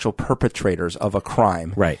the actual perpetrators of a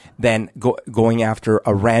crime, right, than going after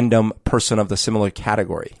a random person of the similar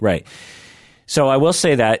category. Right. So I will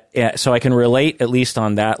say that, so I can relate at least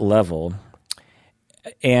on that level.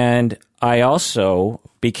 And I also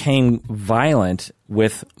became violent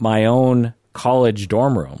with my own college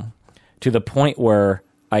dorm room to the point where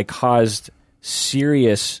I caused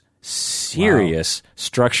serious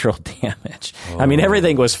structural damage. Oh. I mean,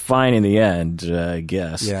 everything was fine in the end, I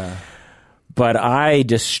guess. Yeah. But I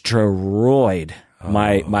destroyed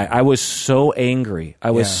I was so angry.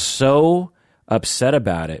 I was so upset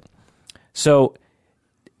about it. So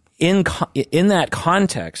in that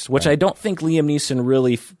context, which I don't think Liam Neeson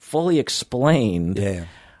really fully explained,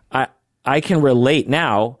 I can relate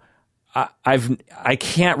now. I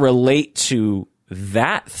can't relate to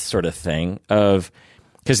that sort of thing of...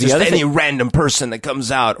 Because the other any random person that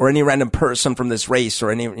comes out, or any random person from this race,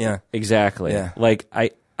 or any exactly. Yeah. Like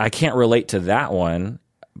I can't relate to that one,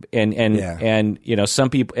 and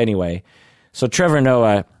some people anyway. So Trevor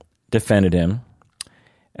Noah defended him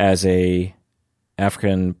as a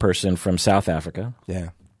African person from South Africa. Yeah,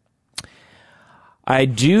 I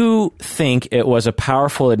do think it was a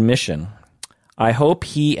powerful admission. I hope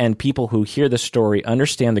he and people who hear the story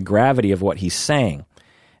understand the gravity of what he's saying,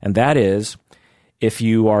 and that is, if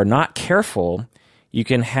you are not careful, you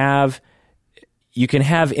can have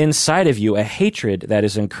inside of you a hatred that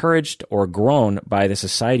is encouraged or grown by the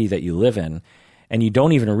society that you live in, and you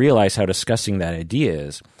don't even realize how disgusting that idea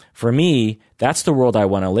is. For me, that's the world I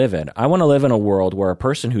want to live in. I want to live in a world where a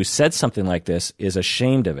person who said something like this is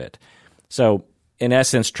ashamed of it. So, in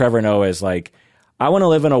essence, Trevor Noah is like, I want to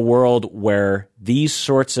live in a world where these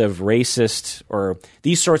sorts of racist, or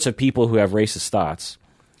these sorts of people who have racist thoughts,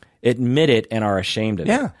 admit it and are ashamed of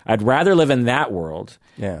it. I'd rather live in that world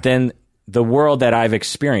than the world that I've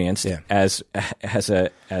experienced as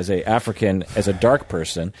a African, as a dark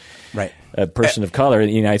person, right, a person of color in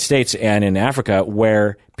the United States and in Africa,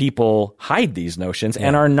 where people hide these notions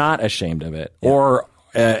and are not ashamed of it, or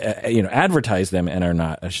advertise them and are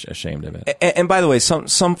not ashamed of it. And by the way,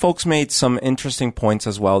 some folks made some interesting points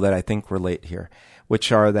as well that I think relate here,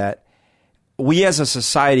 which are that we as a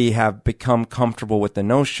society have become comfortable with the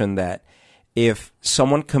notion that if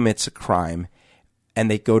someone commits a crime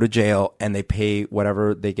and they go to jail and they pay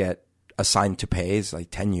whatever they get assigned to pay, is like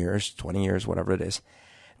 10 years, 20 years, whatever it is,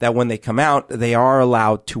 that when they come out, they are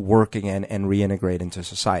allowed to work again and reintegrate into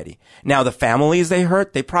society. Now, the families they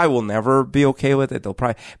hurt, they probably will never be okay with it.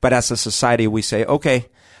 But as a society, we say, okay,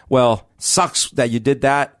 well, sucks that you did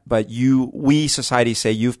that, but we society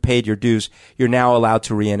say you've paid your dues. You're now allowed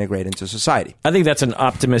to reintegrate into society. I think that's an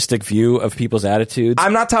optimistic view of people's attitudes.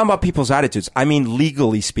 I'm not talking about people's attitudes. I mean,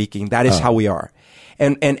 legally speaking, that is how we are.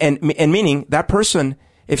 And meaning that person,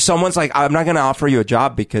 if someone's like, I'm not going to offer you a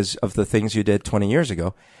job because of the things you did 20 years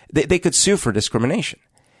ago, they could sue for discrimination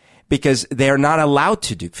because they are not allowed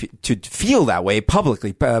to feel that way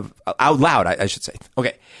publicly, out loud, I should say.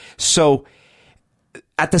 Okay. So,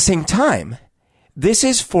 at the same time, this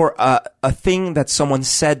is for a thing that someone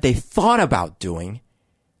said they thought about doing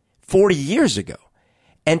 40 years ago.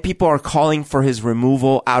 And people are calling for his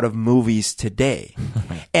removal out of movies today.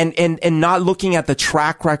 and not looking at the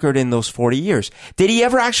track record in those 40 years. Did he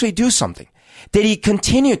ever actually do something? Did he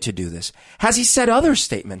continue to do this? Has he said other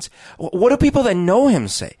statements? What do people that know him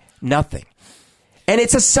say? Nothing. And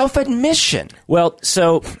it's a self-admission. Well,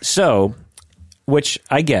 so, which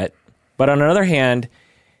I get. But on the other hand,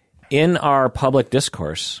 in our public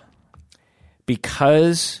discourse,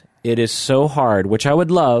 because it is so hard, which I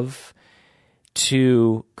would love,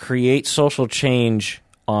 to create social change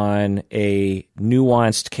on a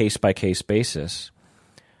nuanced case-by-case basis,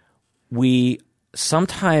 we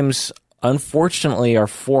sometimes, unfortunately, are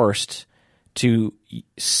forced to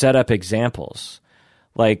set up examples.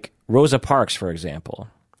 Like Rosa Parks, for example.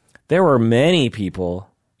 There were many people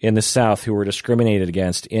in the South who were discriminated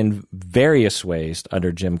against in various ways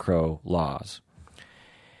under Jim Crow laws.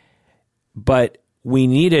 But we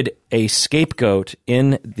needed a scapegoat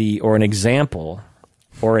or an example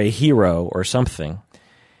or a hero or something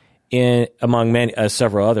among many,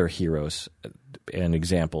 several other heroes and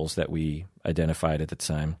examples that we identified at the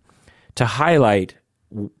time to highlight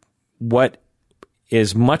what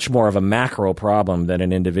is much more of a macro problem than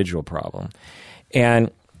an individual problem.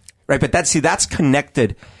 And right, but that's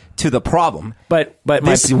connected to the problem. But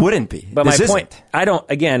this wouldn't be. But this my isn't. point,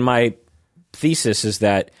 again, my thesis is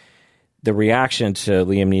that the reaction to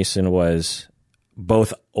Liam Neeson was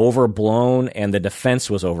both overblown and the defense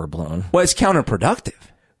was overblown. Well, it's counterproductive.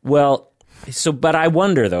 Well, but I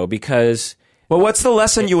wonder though, because well, what's the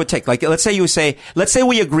lesson you would take? Like, let's say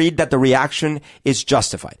we agreed that the reaction is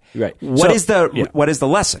justified. Right. What is the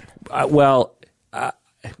lesson?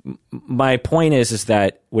 My point is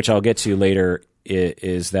that, which I'll get to later,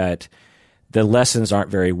 is that the lessons aren't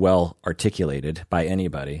very well articulated by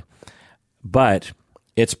anybody. But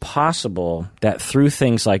it's possible that through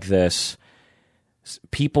things like this,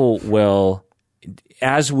 people will,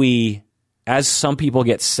 as some people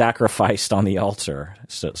get sacrificed on the altar,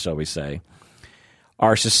 so we say,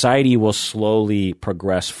 our society will slowly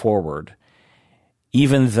progress forward,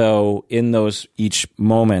 even though in those each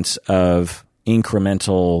moments of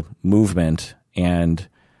incremental movement and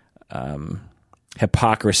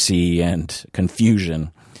hypocrisy and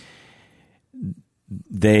confusion,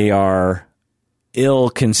 they are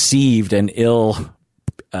ill-conceived and ill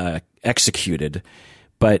executed.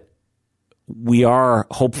 But we are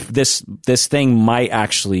this thing might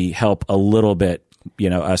actually help a little bit,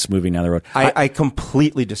 us moving down the road. I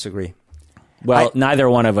completely disagree. Well, neither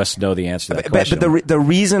one of us know the answer to that question. But the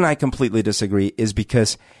reason I completely disagree is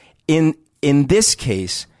because in this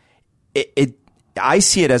case, I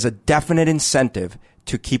see it as a definite incentive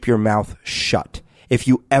to keep your mouth shut. If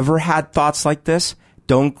you ever had thoughts like this,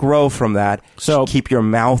 don't grow from that. So keep your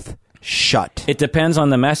mouth shut. It depends on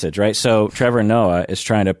the message, right? So Trevor Noah is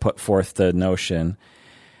trying to put forth the notion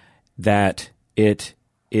that it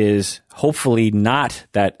is hopefully not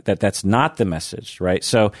that's not the message, right?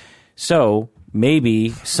 So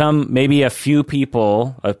maybe a few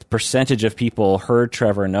people, a percentage of people heard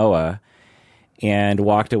Trevor Noah and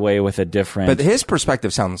walked away with a different. But his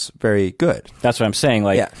perspective sounds very good. That's what I'm saying.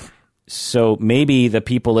 Like, yeah. So maybe the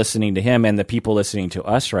people listening to him and the people listening to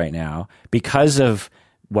us right now, because of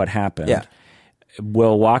what happened,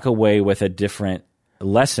 will walk away with a different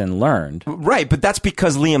lesson learned. Right, but that's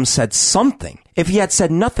because Liam said something. If he had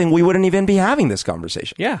said nothing, we wouldn't even be having this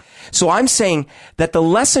conversation. Yeah. So I'm saying that the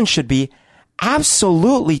lesson should be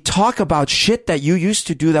absolutely talk about shit that you used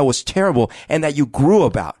to do that was terrible and that you grew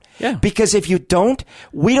about. Yeah. Because if you don't,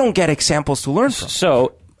 we don't get examples to learn from.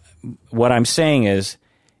 So what I'm saying is,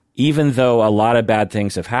 even though a lot of bad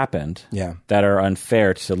things have happened that are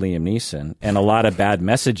unfair to Liam Neeson, and a lot of bad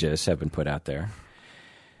messages have been put out there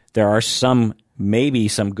are maybe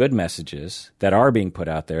some good messages that are being put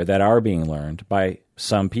out there that are being learned by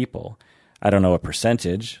some people. I don't know a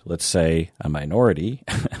percentage, let's say a minority,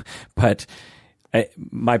 but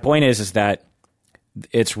my point is that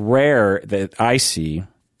it's rare that I see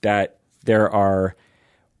that there are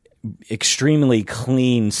extremely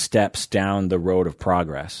clean steps down the road of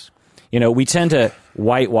progress. We tend to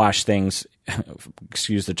whitewash things,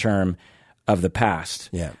 excuse the term, of the past.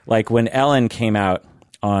 Yeah. Like when Ellen came out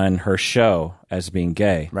on her show as being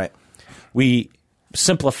gay. Right. We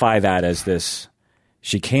simplify that as this,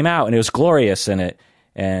 she came out and it was glorious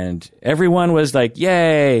and everyone was like,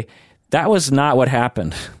 yay. That was not what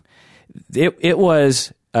happened. It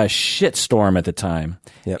was a shitstorm at the time.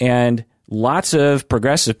 Yep. And lots of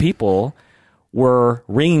progressive people were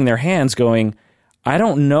wringing their hands going, I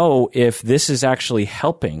don't know if this is actually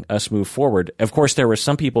helping us move forward. Of course, there were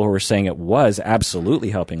some people who were saying it was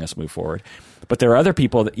absolutely helping us move forward. But there are other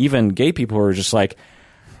people, even gay people, who are just like,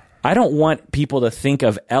 I don't want people to think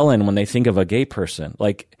of Ellen when they think of a gay person.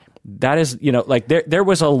 Like, that is, like there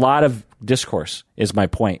was a lot of discourse, is my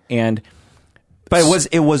point. But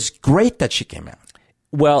it was great that she came out.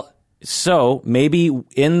 Well, so maybe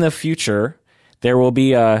in the future there will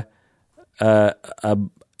be a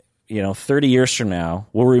 30 years from now,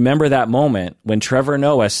 we'll remember that moment when Trevor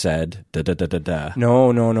Noah said da da da da da.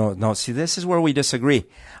 No. See, this is where we disagree.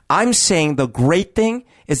 I'm saying the great thing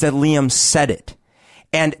is that Liam said it.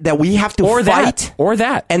 And that we have to fight. Or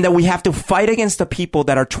that. And that we have to fight against the people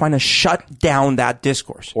that are trying to shut down that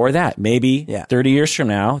discourse. Or that. Maybe 30 years from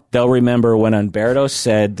now, they'll remember when Umberto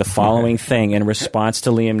said the following thing in response to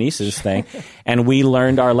Liam Neeson's thing, and we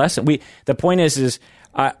learned our lesson. The point is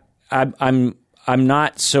I'm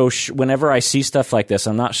not so whenever I see stuff like this,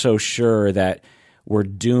 I'm not so sure that we're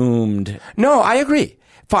doomed. No, I agree.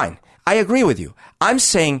 Fine. I agree with you. I'm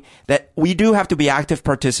saying that we do have to be active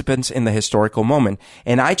participants in the historical moment.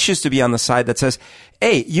 And I choose to be on the side that says,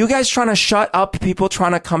 hey, you guys trying to shut up people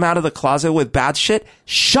trying to come out of the closet with bad shit?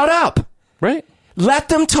 Shut up. Right. Let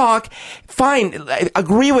them talk. Fine. I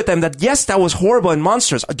agree with them that, yes, that was horrible and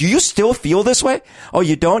monstrous. Do you still feel this way? Oh,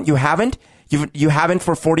 you don't? You haven't? You haven't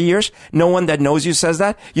for 40 years? No one that knows you says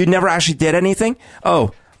that? You never actually did anything?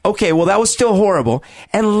 Oh, okay, well, that was still horrible.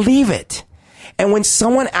 And leave it. And when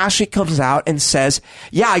someone actually comes out and says,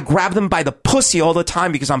 yeah, I grab them by the pussy all the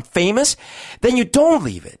time because I'm famous, then you don't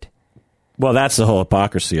leave it. Well, that's the whole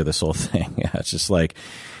hypocrisy of this whole thing. Yeah, it's just like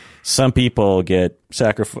some people get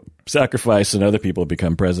sacrificed and other people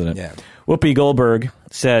become president. Yeah. Whoopi Goldberg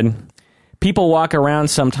said, people walk around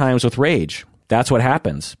sometimes with rage. That's what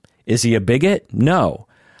happens. Is he a bigot? No.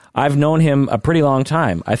 I've known him a pretty long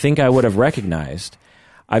time. I think I would have recognized.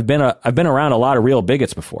 I've been around a lot of real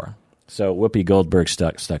bigots before. So Whoopi Goldberg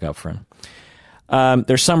stuck up for him.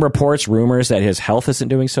 There's some reports, rumors that his health isn't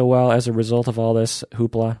doing so well as a result of all this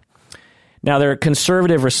hoopla. Now, their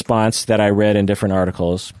conservative response that I read in different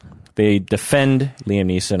articles, they defend Liam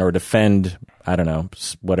Neeson or defend, I don't know,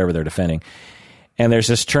 whatever they're defending. And there's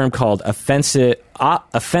this term called offense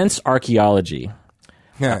archaeology.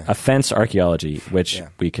 Yeah. Offense archaeology, which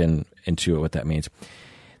we can intuit what that means.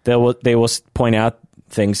 They will point out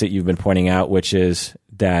things that you've been pointing out, which is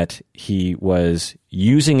that he was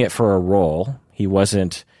using it for a role. He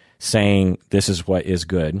wasn't saying this is what is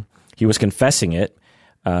good. He was confessing it.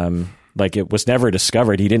 Like it was never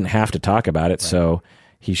discovered. He didn't have to talk about it. Right. So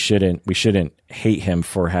we shouldn't hate him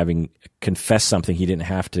for having confessed something he didn't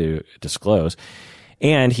have to disclose.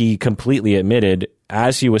 And he completely admitted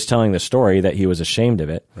as he was telling the story that he was ashamed of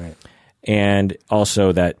it. Right. And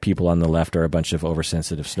also that people on the left are a bunch of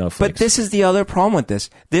oversensitive snowflakes. But this is the other problem with this.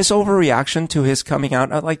 This overreaction to his coming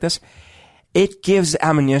out like this, it gives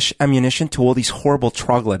ammunition to all these horrible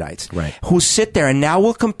troglodytes who sit there and now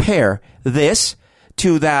will compare this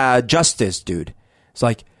to the justice dude. It's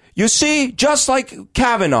like, you see, just like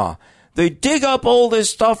Kavanaugh, they dig up all this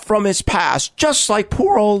stuff from his past, just like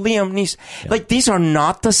poor old Liam Neeson. Yeah. Like, these are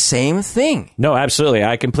not the same thing. No, absolutely.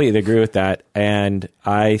 I completely agree with that. And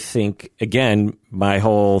I think, again, my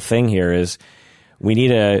whole thing here is we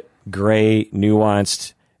need a gray,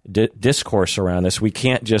 nuanced discourse around this. We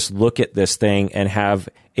can't just look at this thing and have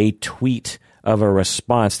a tweet of a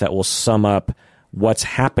response that will sum up what's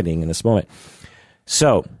happening in this moment.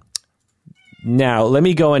 So now let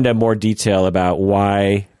me go into more detail about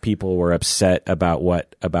why people were upset about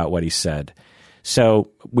what he said. So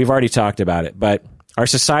we've already talked about it, but our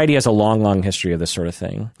society has a long, long history of this sort of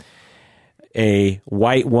thing. A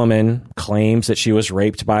white woman claims that she was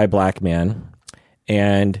raped by a black man,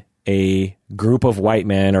 and a group of white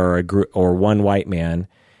men or one white man,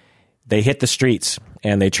 they hit the streets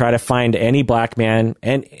and they try to find any black man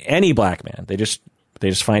and any black man. They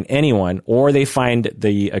just find anyone, or they find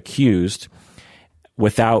the accused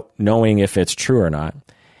without knowing if it's true or not.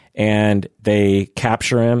 And they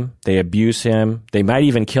capture him, they abuse him, they might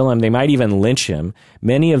even kill him, they might even lynch him.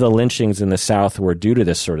 Many of the lynchings in the South were due to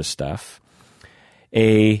this sort of stuff.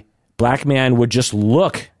 A black man would just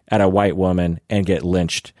look at a white woman and get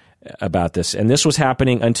lynched about this. And this was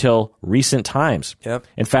happening until recent times. Yep.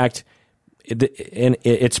 In fact,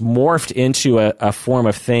 it's morphed into a form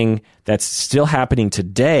of thing that's still happening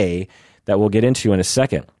today that we'll get into in a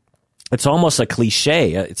second. It's almost a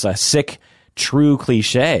cliche. It's a sick, true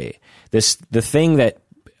cliche. The thing that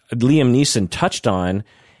Liam Neeson touched on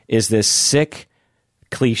is this sick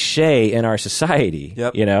cliche in our society.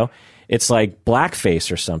 Yep. You know, it's like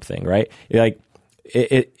blackface or something, right? Like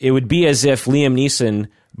it would be as if Liam Neeson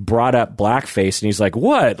brought up blackface and he's like,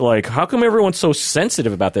 what? Like, how come everyone's so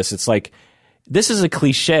sensitive about this? It's like, this is a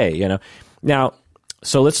cliche, you know? Now,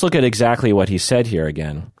 so let's look at exactly what he said here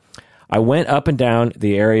again. I went up and down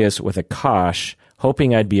the areas with a Kosh,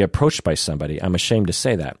 hoping I'd be approached by somebody. I'm ashamed to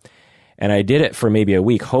say that. And I did it for maybe a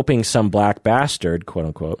week, hoping some black bastard, quote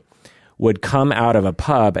unquote, would come out of a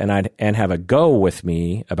pub and have a go with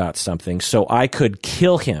me about something so I could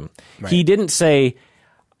kill him. Right. He didn't say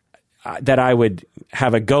that I would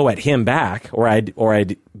have a go at him back or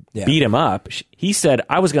I'd beat him up. He said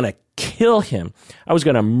I was going to kill him. I was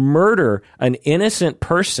going to murder an innocent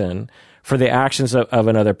person for the actions of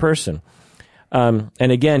another person. And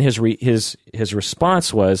again, his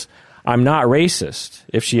response was, I'm not racist.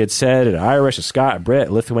 If she had said an Irish, a Scot, a Brit,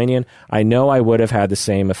 a Lithuanian, I know I would have had the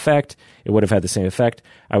same effect. It would have had the same effect.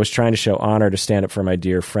 I was trying to show honor to stand up for my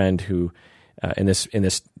dear friend who, in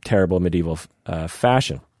this terrible medieval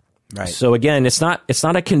fashion. Right. So again, it's not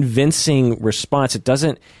a convincing response. It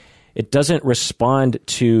doesn't respond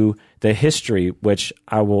to the history, which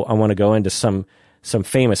I want to go into some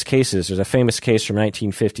famous cases. There's a famous case from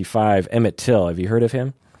 1955, Emmett Till. Have you heard of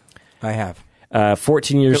him? I have.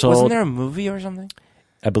 14 years old. Wasn't there a movie or something?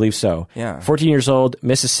 I believe so. Yeah. 14 years old,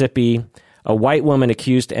 Mississippi. A white woman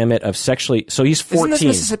accused Emmett of sexually... So he's 14. Isn't this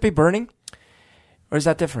Mississippi burning? Or is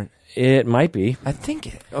that different? It might be. I think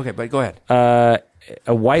it. Okay, but go ahead.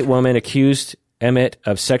 A white woman accused Emmett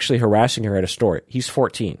of sexually harassing her at a store. He's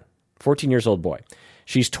 14 years old boy.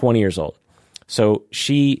 She's 20 years old. So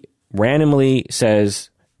she randomly says,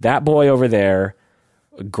 that boy over there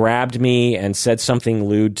grabbed me and said something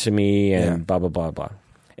lewd to me and blah, blah, blah, blah.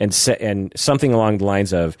 And something along the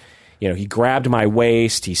lines of, he grabbed my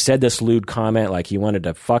waist. He said this lewd comment like he wanted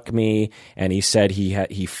to fuck me. And he said he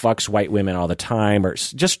fucks white women all the time, or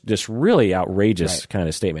just this really outrageous kind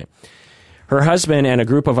of statement. Her husband and a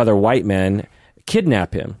group of other white men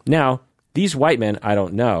kidnap him. Now, these white men, I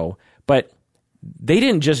don't know, but they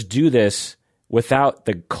didn't just do this without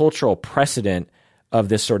the cultural precedent of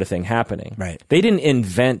this sort of thing happening. Right. They didn't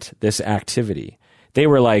invent this activity. They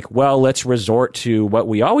were like, well, let's resort to what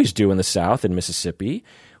we always do in the South in Mississippi.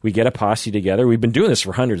 We get a posse together. We've been doing this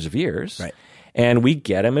for hundreds of years. Right. And we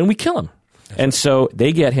get him and we kill him. And so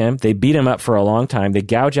they get him. They beat him up for a long time. They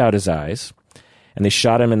gouge out his eyes. And they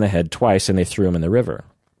shot him in the head twice, and they threw him in the river.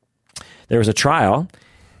 There was a trial.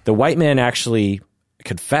 The white man actually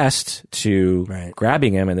confessed to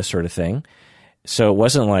grabbing him and this sort of thing. So it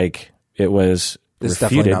wasn't like it was This is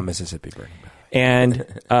refuted. definitely not Mississippi burning.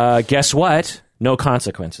 And guess what? No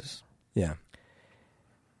consequences. Yeah.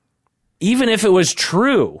 Even if it was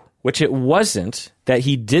true, which it wasn't, that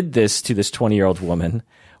he did this to this 20-year-old woman,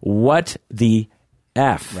 what the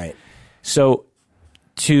F? Right. So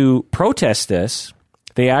to protest this,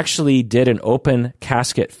 they actually did an open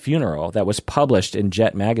casket funeral that was published in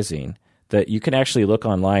Jet magazine that you can actually look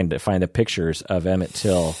online to find the pictures of Emmett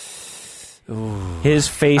Till. Ooh. His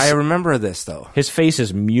face. I remember this though. His face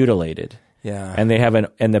is mutilated. Yeah. And they have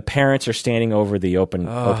and the parents are standing over the open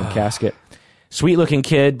casket. Sweet looking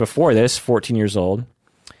kid before this, 14 years old.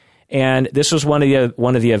 And this was one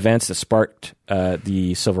of the events that sparked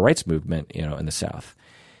the civil rights movement, in the South.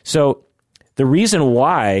 So the reason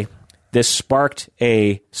why this sparked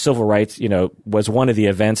a civil rights, was one of the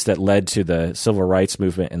events that led to the civil rights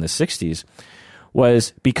movement in the 60s,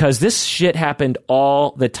 was because this shit happened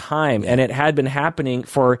all the time, and it had been happening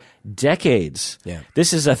for decades. Yeah.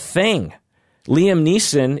 This is a thing. Liam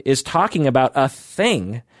Neeson is talking about a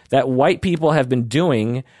thing that white people have been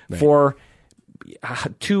doing for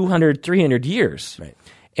 200, 300 years. Right.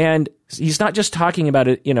 And he's not just talking about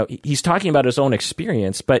it, he's talking about his own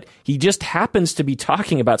experience, but he just happens to be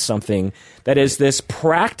talking about something that is this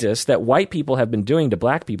practice that white people have been doing to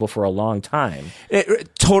black people for a long time.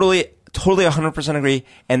 Totally 100% agree.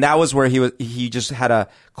 And that was where he just had a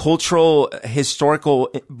cultural, historical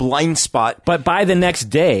blind spot. But by the next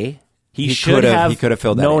day, he could have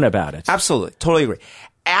filled that known about it. Absolutely. Totally agree.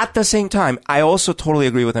 At the same time, I also totally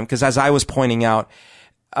agree with him because as I was pointing out,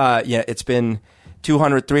 it's been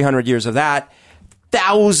 200, 300 years of that,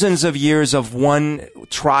 thousands of years of one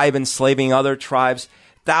tribe enslaving other tribes,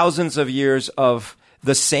 thousands of years of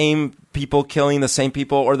the same people killing the same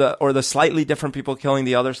people or the slightly different people killing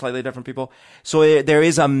the other slightly different people. So there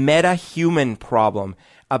is a meta-human problem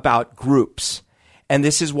about groups. And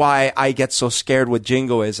this is why I get so scared with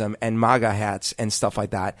jingoism and MAGA hats and stuff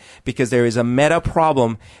like that, because there is a meta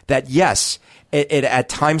problem that, yes, it at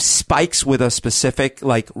times spikes with a specific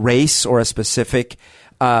like race or a specific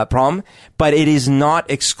problem, but it is not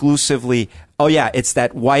exclusively, it's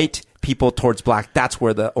that white people towards black. That's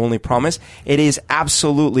where the only problem is. It is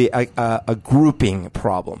absolutely a grouping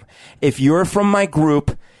problem. If you're from my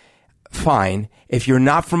group, fine. If you're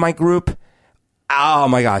not from my group, oh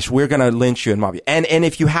my gosh, we're going to lynch you and mob you. And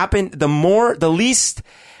if you happen, the least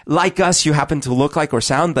like us you happen to look like or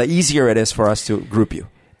sound, the easier it is for us to group you.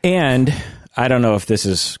 And I don't know if this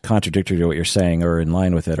is contradictory to what you're saying or in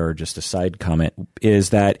line with it or just a side comment, is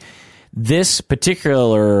that this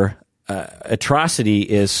particular atrocity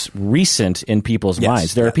is recent in people's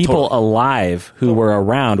minds. There are people alive who were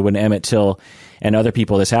around when Emmett Till and other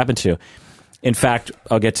people this happened to. In fact,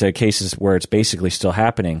 I'll get to cases where it's basically still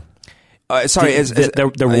happening.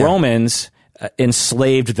 The Romans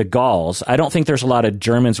enslaved the Gauls. I don't think there's a lot of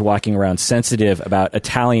Germans walking around sensitive about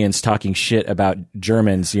Italians talking shit about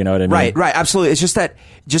Germans. You know what I mean? Right, absolutely. It's just that,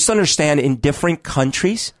 just understand, in different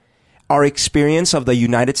countries, our experience of the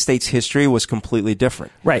United States history was completely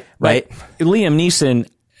different. Right. Liam Neeson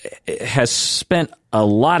has spent a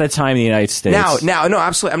lot of time in the United States. Now, no,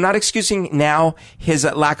 absolutely. I'm not excusing now his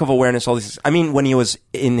lack of awareness. All these. I mean, when he was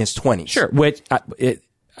in his 20s. Sure. Which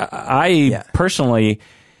I personally,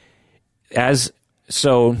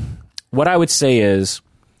 what I would say is,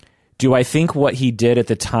 do I think what he did at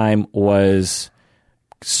the time was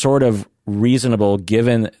sort of reasonable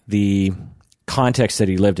given the context that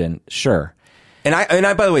he lived in? Sure. And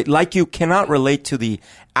I, by the way, like you, cannot relate to the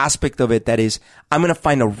aspect of it that is, I'm going to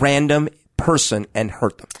find a random person and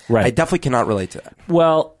hurt them. Right. I definitely cannot relate to that.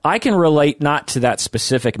 Well, I can relate not to that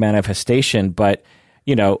specific manifestation, but,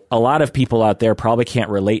 you know, a lot of people out there probably can't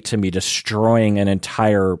relate to me destroying an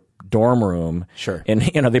entire dorm room. Sure.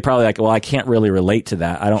 And, you know, they probably like, well, I can't really relate to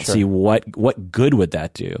that. I don't see what good would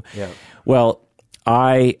that do. Yeah. Well,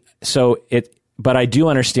 but I do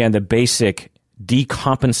understand the basic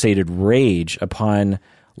decompensated rage upon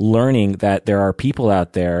learning that there are people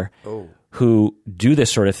out there who do this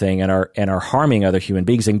sort of thing and are harming other human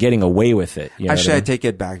beings and getting away with it. You know Actually, what I I mean? take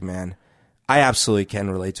it back, man. I absolutely can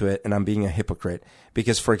relate to it, and I'm being a hypocrite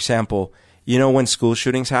because, for example, you know when school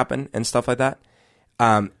shootings happen and stuff like that,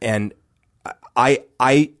 and I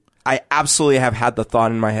absolutely have had the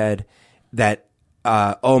thought in my head that,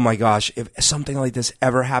 oh my gosh, if something like this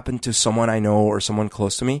ever happened to someone I know or someone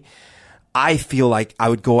close to me, I feel like I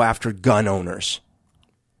would go after gun owners.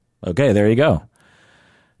 Okay, there you go.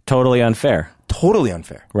 Totally unfair. Totally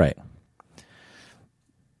unfair. Right.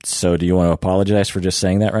 So do you want to apologize for just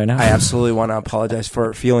saying that right now? I absolutely want to apologize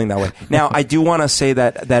for feeling that way. Now, I do want to say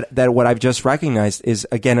that what I've just recognized is,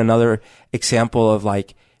 again, another example of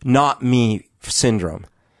like not me syndrome.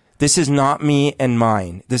 This is not me and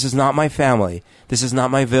mine. This is not my family. This is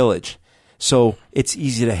not my village. So it's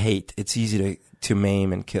easy to hate. It's easy to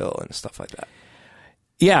maim and kill and stuff like that.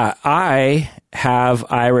 Yeah, I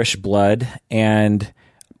have Irish blood, and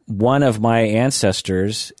one of my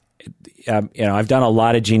ancestors, you know, I've done a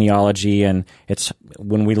lot of genealogy, and it's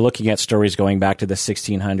when we're looking at stories going back to the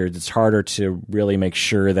 1600s, it's harder to really make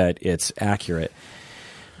sure that it's accurate.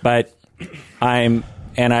 But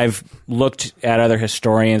I've looked at other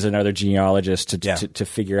historians and other genealogists to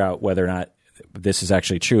figure out whether or not this is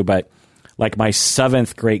actually true. But like my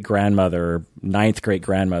 7th great-grandmother, or 9th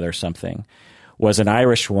great-grandmother or something, was an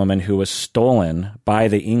Irish woman who was stolen by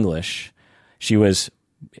the English. She was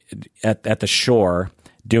at the shore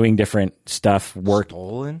doing different stuff,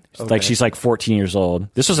 Stolen? Okay. Like she's like 14 years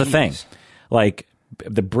old. This was a thing. Like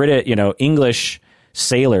the English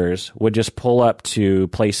sailors would just pull up to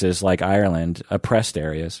places like Ireland, oppressed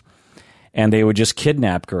areas, and they would just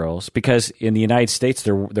kidnap girls because in the United States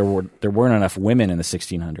there weren't enough women in the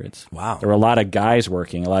 1600s. Wow. There were a lot of guys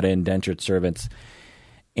working, a lot of indentured servants,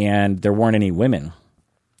 and there weren't any women.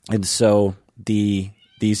 And so these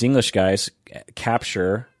English guys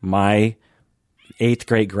capture my 8th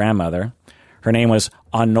great-grandmother. Her name was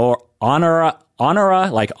Honora,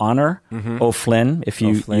 like honor, O'Flynn, if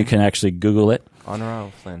you can actually Google it. Honora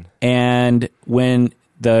O'Flynn. And when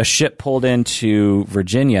the ship pulled into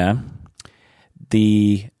Virginia,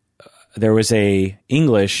 there was a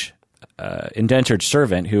English indentured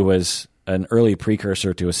servant who was an early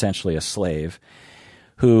precursor to essentially a slave,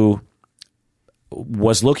 who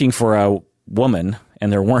was looking for a woman,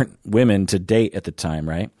 and there weren't women to date at the time,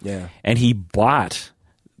 right? Yeah. And he bought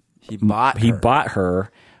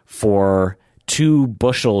her for 2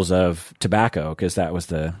 bushels of tobacco, because that was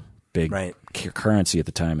the big currency at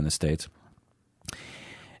the time in the States.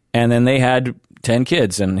 And then they had 10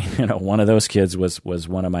 kids, and you know, one of those kids was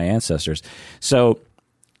one of my ancestors. So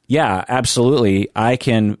yeah, absolutely, I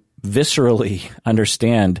can viscerally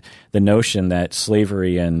understand the notion that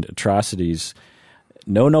slavery and atrocities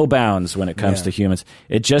know no bounds when it comes to humans.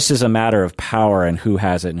 It just is a matter of power and who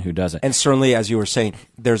has it and who doesn't. And certainly, as you were saying,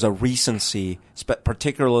 there's a recency,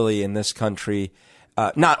 particularly in this country,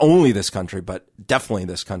 not only this country, but definitely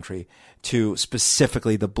this country, to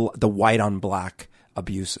specifically the white on black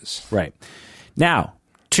abuses. Right. Now,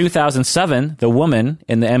 2007, the woman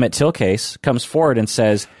in the Emmett Till case comes forward and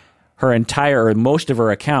says her entire or most of her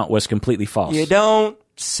account was completely false. You don't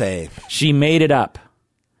say. She made it up.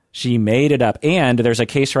 And there's a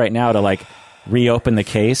case right now to like reopen the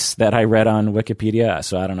case that I read on Wikipedia.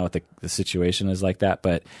 So I don't know what the situation is like that,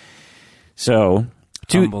 but so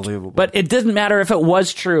unbelievable. But it didn't matter if it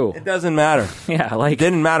was true. It doesn't matter. Yeah, like it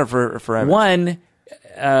didn't matter for Emmett. One,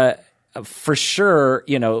 for sure,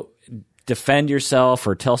 you know, defend yourself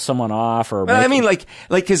or tell someone off or. But I mean, like,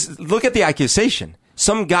 because look at the accusation.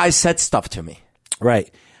 Some guy said stuff to me.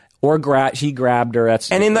 Right. Or he grabbed her.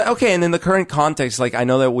 And in the current context, like, I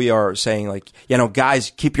know that we are saying, like, you know,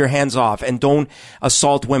 guys, keep your hands off and don't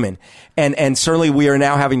assault women. And certainly we are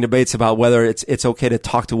now having debates about whether it's okay to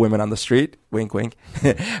talk to women on the street. Wink, wink.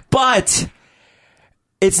 But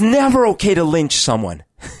it's never okay to lynch someone.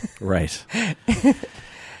 Right.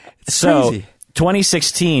 So, crazy.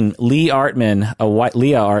 2016, Leah Artman,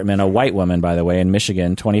 a white woman, by the way, in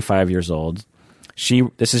Michigan, 25 years old.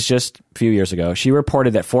 This is just a few years ago. She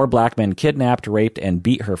reported that 4 black men kidnapped, raped, and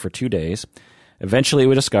beat her for 2 days. Eventually, it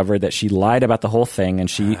was discovered that she lied about the whole thing, and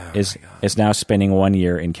she is now spending 1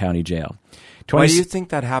 year in county jail. Why do you think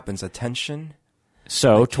that happens? Attention?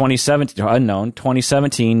 So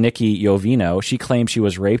 2017, Nikki Jovino, she claimed she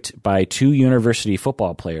was raped by 2 university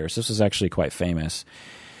football players. This was actually quite famous.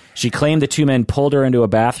 She claimed the 2 men pulled her into a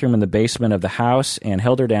bathroom in the basement of the house and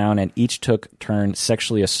held her down, and each took turn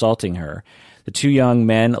sexually assaulting her. The 2 young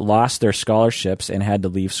men lost their scholarships and had to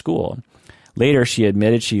leave school. Later, she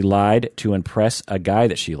admitted she lied to impress a guy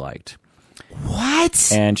that she liked. What?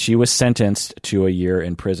 And she was sentenced to a year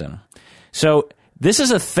in prison. So this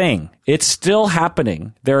is a thing. It's still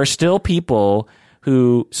happening. There are still people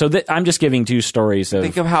who... I'm just giving 2 stories of...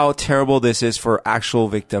 Think of how terrible this is for actual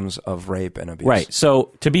victims of rape and abuse. Right.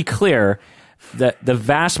 So to be clear, the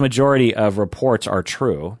vast majority of reports are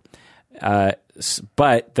true.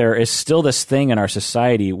 But there is still this thing in our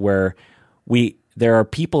society where there are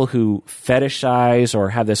people who fetishize or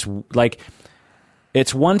have this, like,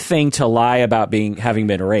 it's one thing to lie about having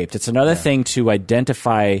been raped. It's another thing to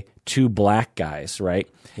identify 2 black guys, right?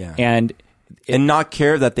 Yeah. And not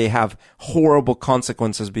care that they have horrible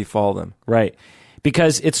consequences befall them. Right.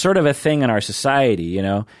 Because it's sort of a thing in our society, you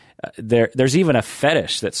know. There's even a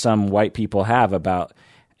fetish that some white people have about,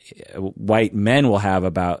 white men will have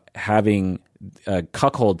about having a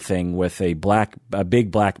cuckold thing with a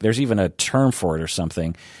big black, there's even a term for it or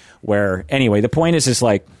something, where, anyway, the point is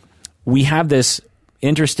like, we have this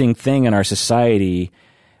interesting thing in our society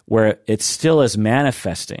where it still is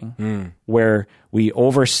manifesting, where we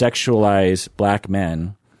over-sexualize black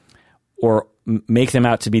men or make them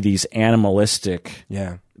out to be these animalistic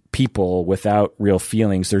people without real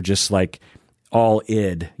feelings. They're just like all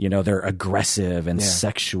id, you know, they're aggressive and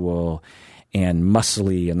sexual and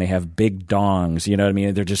muscly, and they have big dongs, you know what I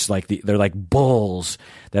mean? They're just like they're like bulls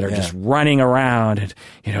that are just running around, and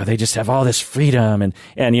you know, they just have all this freedom,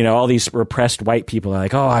 and you know, all these repressed white people are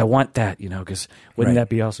like, oh, I want that, you know, because wouldn't that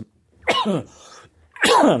be awesome?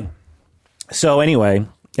 So anyway,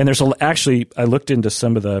 and there's actually, I looked into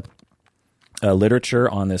some of the literature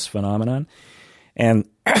on this phenomenon, and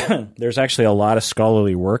there's actually a lot of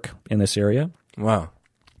scholarly work in this area. Wow.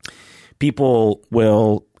 People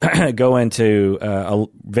will go into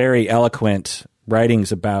very eloquent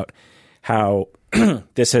writings about how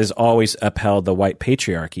this has always upheld the white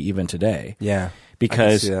patriarchy even today. Yeah.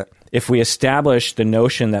 Because if we establish the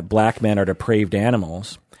notion that black men are depraved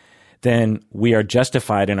animals, then we are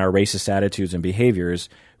justified in our racist attitudes and behaviors,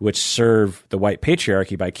 which serve the white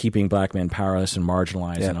patriarchy by keeping black men powerless and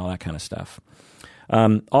marginalized and all that kind of stuff.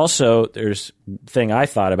 Also, there's thing I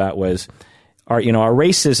thought about was our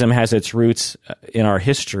racism has its roots in our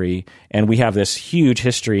history, and we have this huge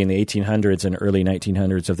history in the 1800s and early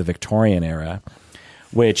 1900s of the Victorian era,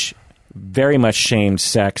 which very much shamed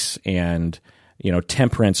sex, and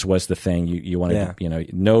temperance was the thing. You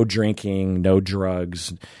wanted no drinking, no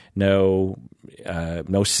drugs, no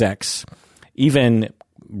sex. Even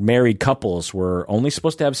married couples were only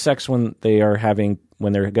supposed to have sex when they're going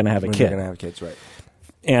to have a kid. They're going to have kids, right?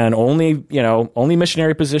 And only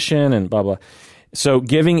missionary position and blah, blah. So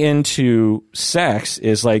giving into sex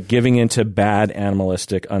is like giving into bad,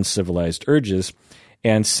 animalistic, uncivilized urges.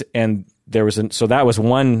 And so that was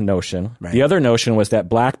one notion. Right. The other notion was that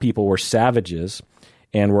black people were savages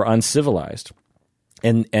and were uncivilized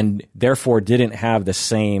and therefore didn't have the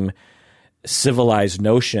same civilized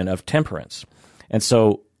notion of temperance. And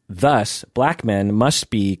so thus, black men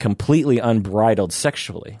must be completely unbridled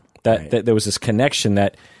sexually. That there was this connection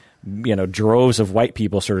that droves of white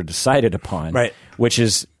people sort of decided upon, which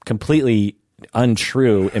is completely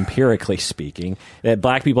untrue empirically speaking. That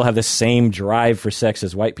black people have the same drive for sex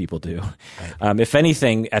as white people do. If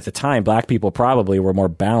anything, at the time, black people probably were more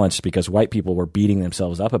balanced because white people were beating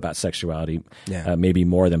themselves up about sexuality, maybe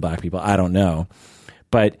more than black people. I don't know,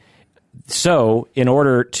 but so in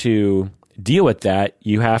order to deal with that,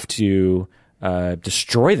 you have to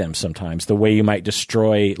destroy them sometimes the way you might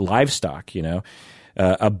destroy livestock.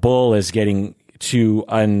 A bull is getting too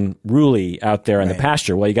unruly out there in the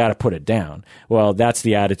pasture. Well, you got to put it down. Well, that's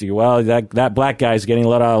the attitude. Well, that black guy's getting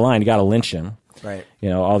let out of line. You got to lynch him. Right.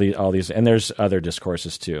 All these, and there's other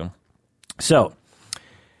discourses too. So,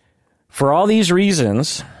 for all these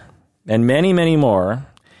reasons, and many, many more,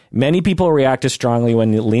 many people reacted strongly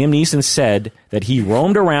when Liam Neeson said that he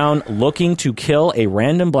roamed around looking to kill a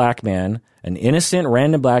random black man, an innocent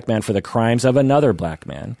random black man, for the crimes of another black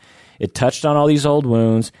man. It touched on all these old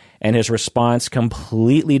wounds, and his response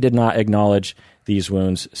completely did not acknowledge these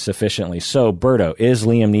wounds sufficiently. So, Berto, is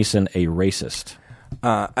Liam Neeson a racist?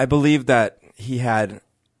 I believe that he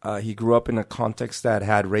grew up in a context that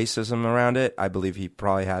had racism around it. I believe he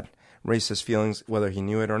probably had racist feelings, whether he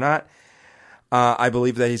knew it or not. I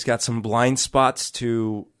believe that he's got some blind spots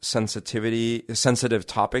to sensitive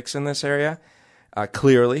topics in this area,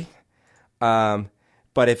 clearly.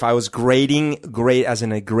 But if I was grading, grade as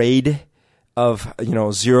in a grade of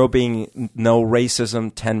 0 being no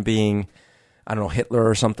racism, 10 being I don't know Hitler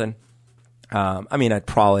or something. I'd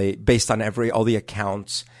probably, based on all the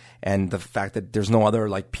accounts and the fact that there's no other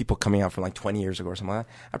like people coming out from like 20 years ago or something like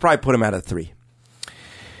that, I'd probably put him at a 3.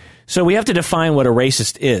 So we have to define what a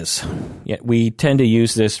racist is. We tend to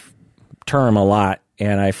use this term a lot,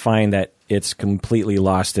 and I find that it's completely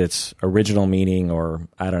lost its original meaning, or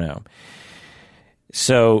I don't know.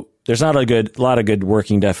 So there's not a lot of good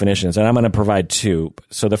working definitions, and I'm going to provide 2.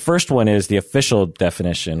 So the first one is the official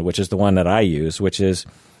definition, which is the one that I use, which is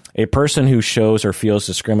a person who shows or feels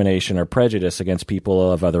discrimination or prejudice against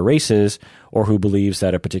people of other races, or who believes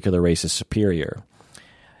that a particular race is superior.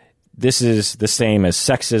 This is the same as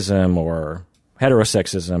sexism or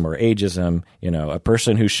heterosexism or ageism. A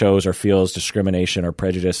person who shows or feels discrimination or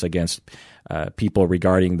prejudice against people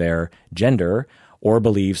regarding their gender, or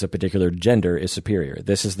believes a particular gender is superior.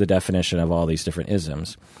 This is the definition of all these different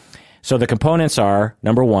isms. So the components are,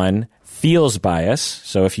 number 1, feels bias.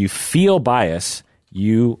 So if you feel bias,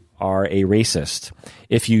 you are a racist.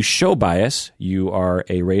 If you show bias, you are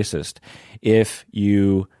a racist. If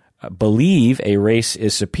you believe a race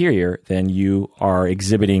is superior, then you are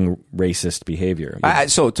exhibiting racist behavior.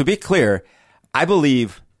 So to be clear, I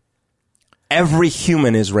believe every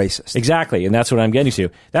human is racist. Exactly, and that's what I'm getting to.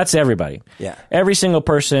 That's everybody. Yeah. Every single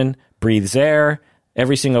person breathes air.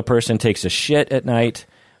 Every single person takes a shit at night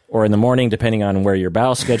or in the morning, depending on where your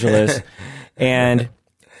bowel schedule is. And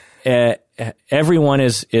everyone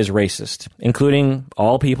is racist, including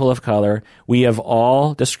all people of color. We have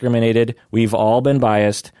all discriminated. We've all been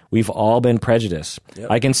biased. We've all been prejudiced.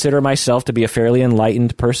 Yep. I consider myself to be a fairly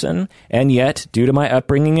enlightened person, and yet, due to my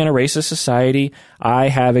upbringing in a racist society, I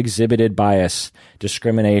have exhibited bias,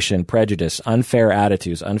 discrimination, prejudice, unfair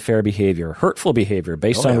attitudes, unfair behavior, hurtful behavior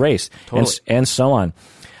based on race, totally. and so on.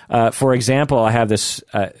 For example, I have this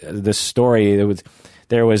story.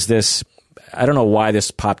 There was this. I don't know why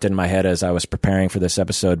this popped in my head as I was preparing for this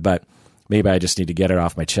episode, but maybe I just need to get it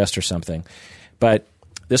off my chest or something. But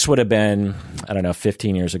this would have been,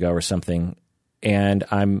 15 years ago or something, and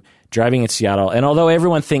I'm driving in Seattle. And although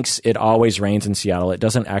everyone thinks it always rains in Seattle, it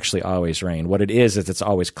doesn't actually always rain. What it is it's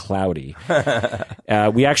always cloudy.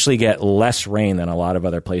 We actually get less rain than a lot of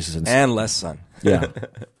other places. And less sun. Yeah.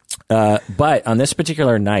 But on this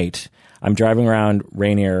particular night, I'm driving around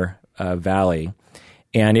Rainier Valley,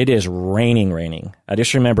 and it is raining. I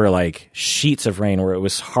just remember like sheets of rain where it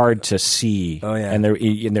was hard to see. Oh, yeah. And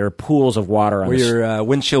there are pools of water on where your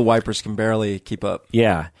windshield wipers can barely keep up.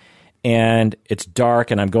 Yeah. And it's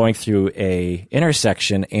dark, and I'm going through a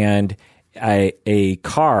intersection, and a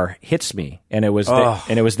car hits me, and it was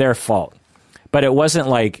their fault. But it wasn't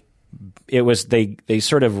like it was they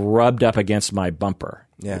sort of rubbed up against my bumper.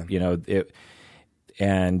 Yeah.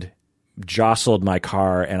 And jostled my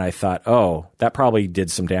car, and I thought, oh, that probably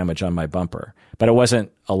did some damage on my bumper, but it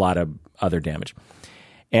wasn't a lot of other damage.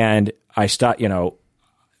 And I stopped,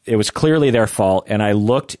 it was clearly their fault, and I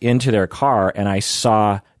looked into their car, and I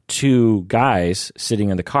saw 2 guys sitting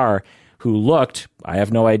in the car who looked, I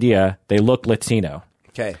have no idea, they looked Latino.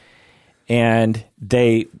 Okay. And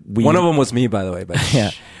one of them was me, by the way, but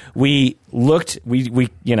yeah, we looked, we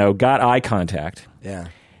got eye contact. Yeah.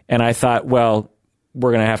 And I thought, well,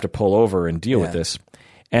 we're going to have to pull over and deal with this.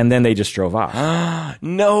 And then they just drove off.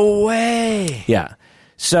 No way. Yeah.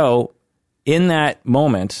 So in that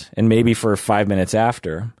moment, and maybe for 5 minutes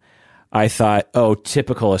after, I thought, oh,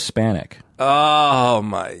 typical Hispanic. Oh,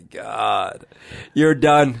 my God. You're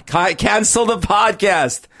done. Cancel the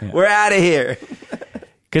podcast. Yeah. We're out of here.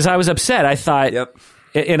 Because I was upset. I thought, yep.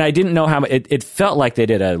 And I didn't know how much. It felt like they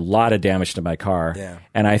did a lot of damage to my car. Yeah.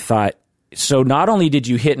 And I thought, so not only did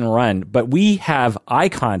you hit and run, but we have eye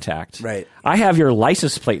contact. Right. I have your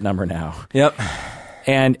license plate number now. Yep.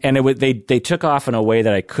 And they took off in a way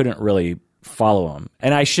that I couldn't really follow them.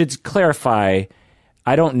 And I should clarify,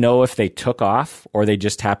 I don't know if they took off or they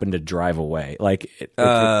just happened to drive away. Like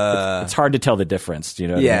it's hard to tell the difference. You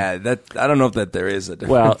know? Yeah. I don't know if there is a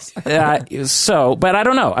difference. Well, but I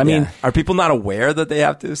don't know. I mean, are people not aware that they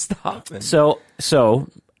have to stop?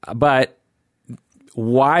 But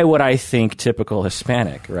why would I think typical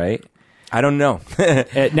Hispanic, right? I don't know.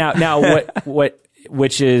 Now,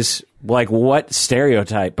 which is like what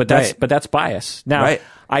stereotype? But that's bias. Now,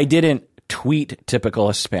 I didn't tweet typical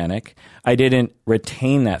Hispanic. I didn't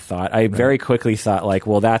retain that thought. I very quickly thought like,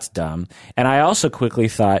 well, that's dumb. And I also quickly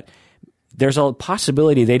thought there's a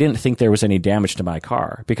possibility they didn't think there was any damage to my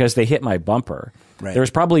car because they hit my bumper. Right. There was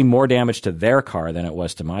probably more damage to their car than it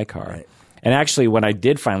was to my car. Right. And actually, when I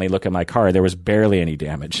did finally look at my car, there was barely any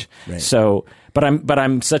damage. Right. So, but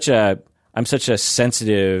I'm such a I'm such a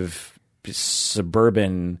sensitive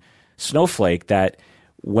suburban snowflake that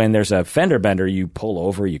when there's a fender bender, you pull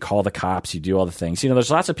over, you call the cops, you do all the things.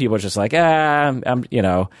 There's lots of people just like,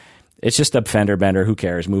 it's just a fender bender. Who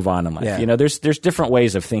cares? Move on in life. Yeah. There's different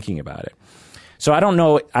ways of thinking about it. So I don't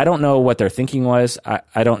know what their thinking was.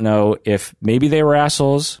 I don't know if maybe they were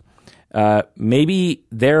assholes. Maybe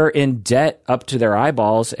they're in debt up to their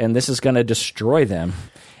eyeballs, and this is going to destroy them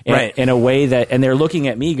in a way that, and they're looking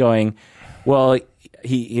at me going, well,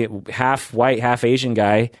 he half white, half Asian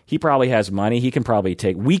guy. He probably has money. He can probably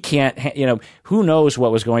take. We can't. Who knows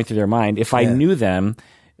what was going through their mind? If I knew them,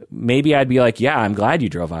 maybe I'd be like, yeah, I'm glad you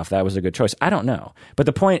drove off. That was a good choice. I don't know. But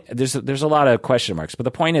the point, there's a lot of question marks. But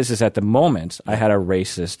the point is at the moment I had a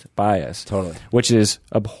racist bias, totally, which is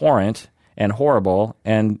abhorrent and horrible,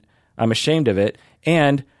 and I'm ashamed of it.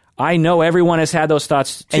 And I know everyone has had those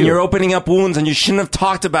thoughts too. And you're opening up wounds, and you shouldn't have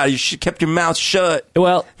talked about it. You should have kept your mouth shut.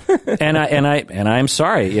 Well, and I'm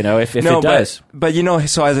sorry, if it does. But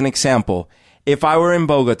so as an example, if I were in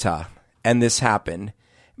Bogota and this happened,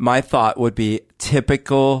 my thought would be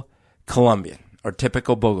typical Colombian or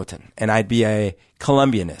typical Bogotan, and I'd be a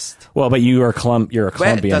Colombianist. Well, but you're a Colombian.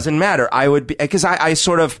 But it doesn't matter. I would be, because I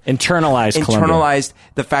sort of internalized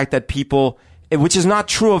the fact that people, which is not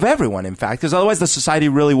true of everyone, in fact, because otherwise the society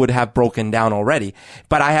really would have broken down already.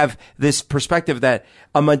 But I have this perspective that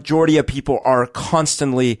a majority of people are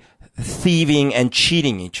constantly thieving and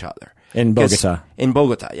cheating each other. In Bogota. In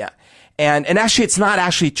Bogota, yeah. And actually, it's not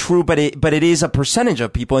actually true, but it is a percentage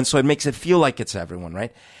of people, and so it makes it feel like it's everyone,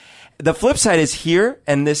 right? The flip side is here,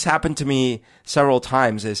 and this happened to me several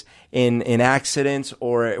times, is in accidents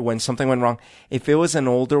or when something went wrong. If it was an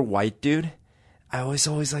older white dude, I was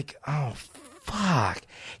always like, oh, fuck.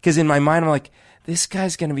 Because in my mind, I'm like, this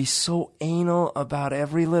guy's going to be so anal about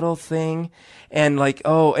every little thing. And like,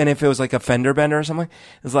 and if it was like a fender bender or something,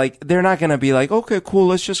 it's like, they're not going to be like, okay, cool,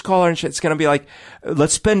 let's just call her and shit. It's going to be like,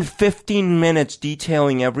 let's spend 15 minutes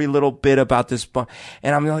detailing every little bit about this.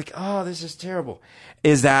 And I'm like, oh, this is terrible.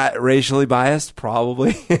 Is that racially biased?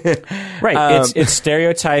 Probably. Right. It's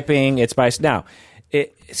stereotyping. It's biased. Now,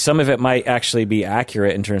 some of it might actually be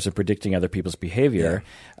accurate in terms of predicting other people's behavior.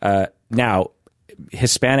 Yeah. Now,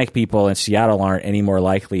 Hispanic people in Seattle aren't any more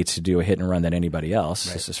likely to do a hit and run than anybody else,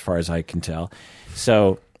 right, as far as I can tell.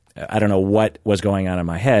 So I don't know what was going on in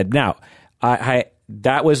my head. Now,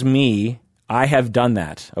 that was me. I have done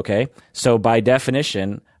that, okay? So by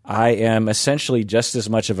definition, I am essentially just as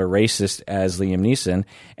much of a racist as Liam Neeson,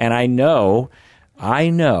 and I know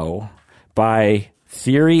by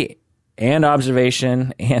theory and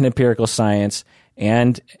observation and empirical science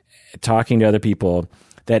and talking to other people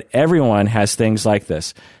that everyone has things like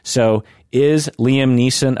this. So is Liam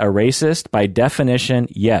Neeson a racist? By definition,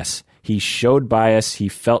 yes. He showed bias. He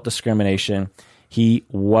felt discrimination. He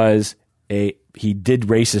did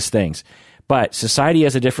racist things. But society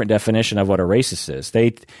has a different definition of what a racist is.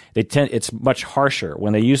 It's much harsher.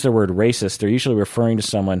 When they use the word racist, they're usually referring to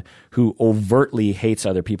someone who overtly hates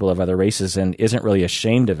other people of other races and isn't really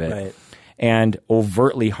ashamed of it, right, and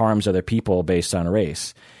overtly harms other people based on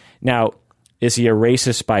race. Now, is he a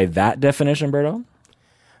racist by that definition, Berto?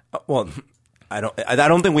 Well, I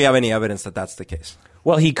don't think we have any evidence that that's the case.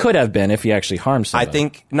 Well, he could have been if he actually harmed someone. I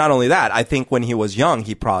think not only that, I think when he was young,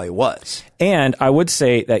 he probably was. And I would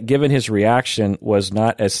say that given his reaction was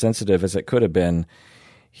not as sensitive as it could have been,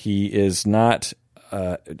 he is not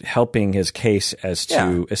helping his case as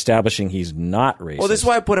to establishing he's not racist. Well, this is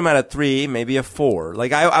why I put him at a 3, maybe a 4.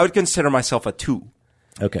 Like I would consider myself a 2.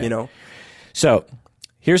 Okay. So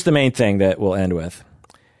here's the main thing that we'll end with.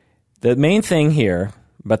 The main thing here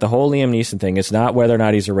about the whole Liam Neeson thing is not whether or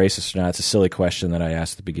not he's a racist or not. It's a silly question that I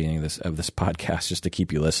asked at the beginning of this podcast just to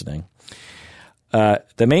keep you listening.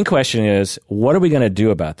 The main question is, what are we going to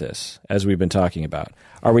do about this, as we've been talking about?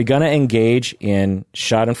 Are we going to engage in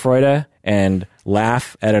schadenfreude and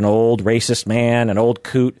laugh at an old racist man, an old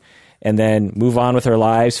coot, and then move on with our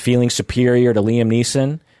lives feeling superior to Liam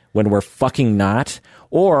Neeson when we're fucking not?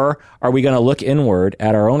 Or are we going to look inward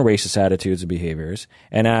at our own racist attitudes and behaviors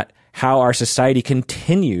and at how our society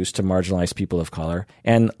continues to marginalize people of color?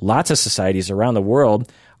 And lots of societies around the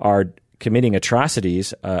world are committing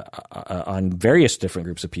atrocities on various different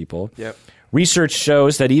groups of people. Yep. Research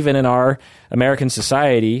shows that even in our American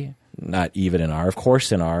society, not even in our, of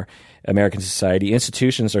course in our American society,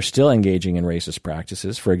 institutions are still engaging in racist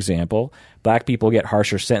practices. For example, black people get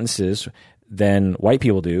harsher sentences than white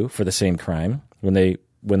people do for the same crime. When they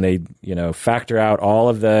factor out all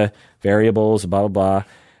of the variables, blah, blah, blah,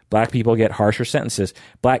 black people get harsher sentences.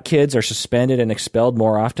 Black kids are suspended and expelled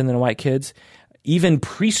more often than white kids. Even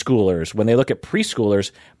preschoolers, when they look at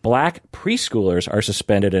preschoolers, black preschoolers are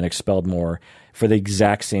suspended and expelled more for the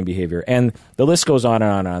exact same behavior. And the list goes on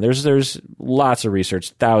and on and on. There's lots of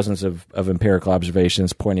research, thousands of empirical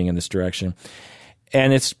observations pointing in this direction.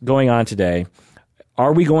 And it's going on today.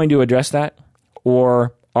 Are we going to address that?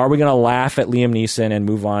 Or are we going to laugh at Liam Neeson and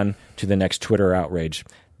move on to the next Twitter outrage?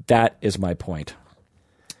 That is my point.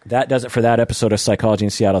 That does it for that episode of Psychology in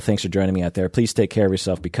Seattle. Thanks for joining me out there. Please take care of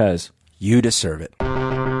yourself because you deserve it.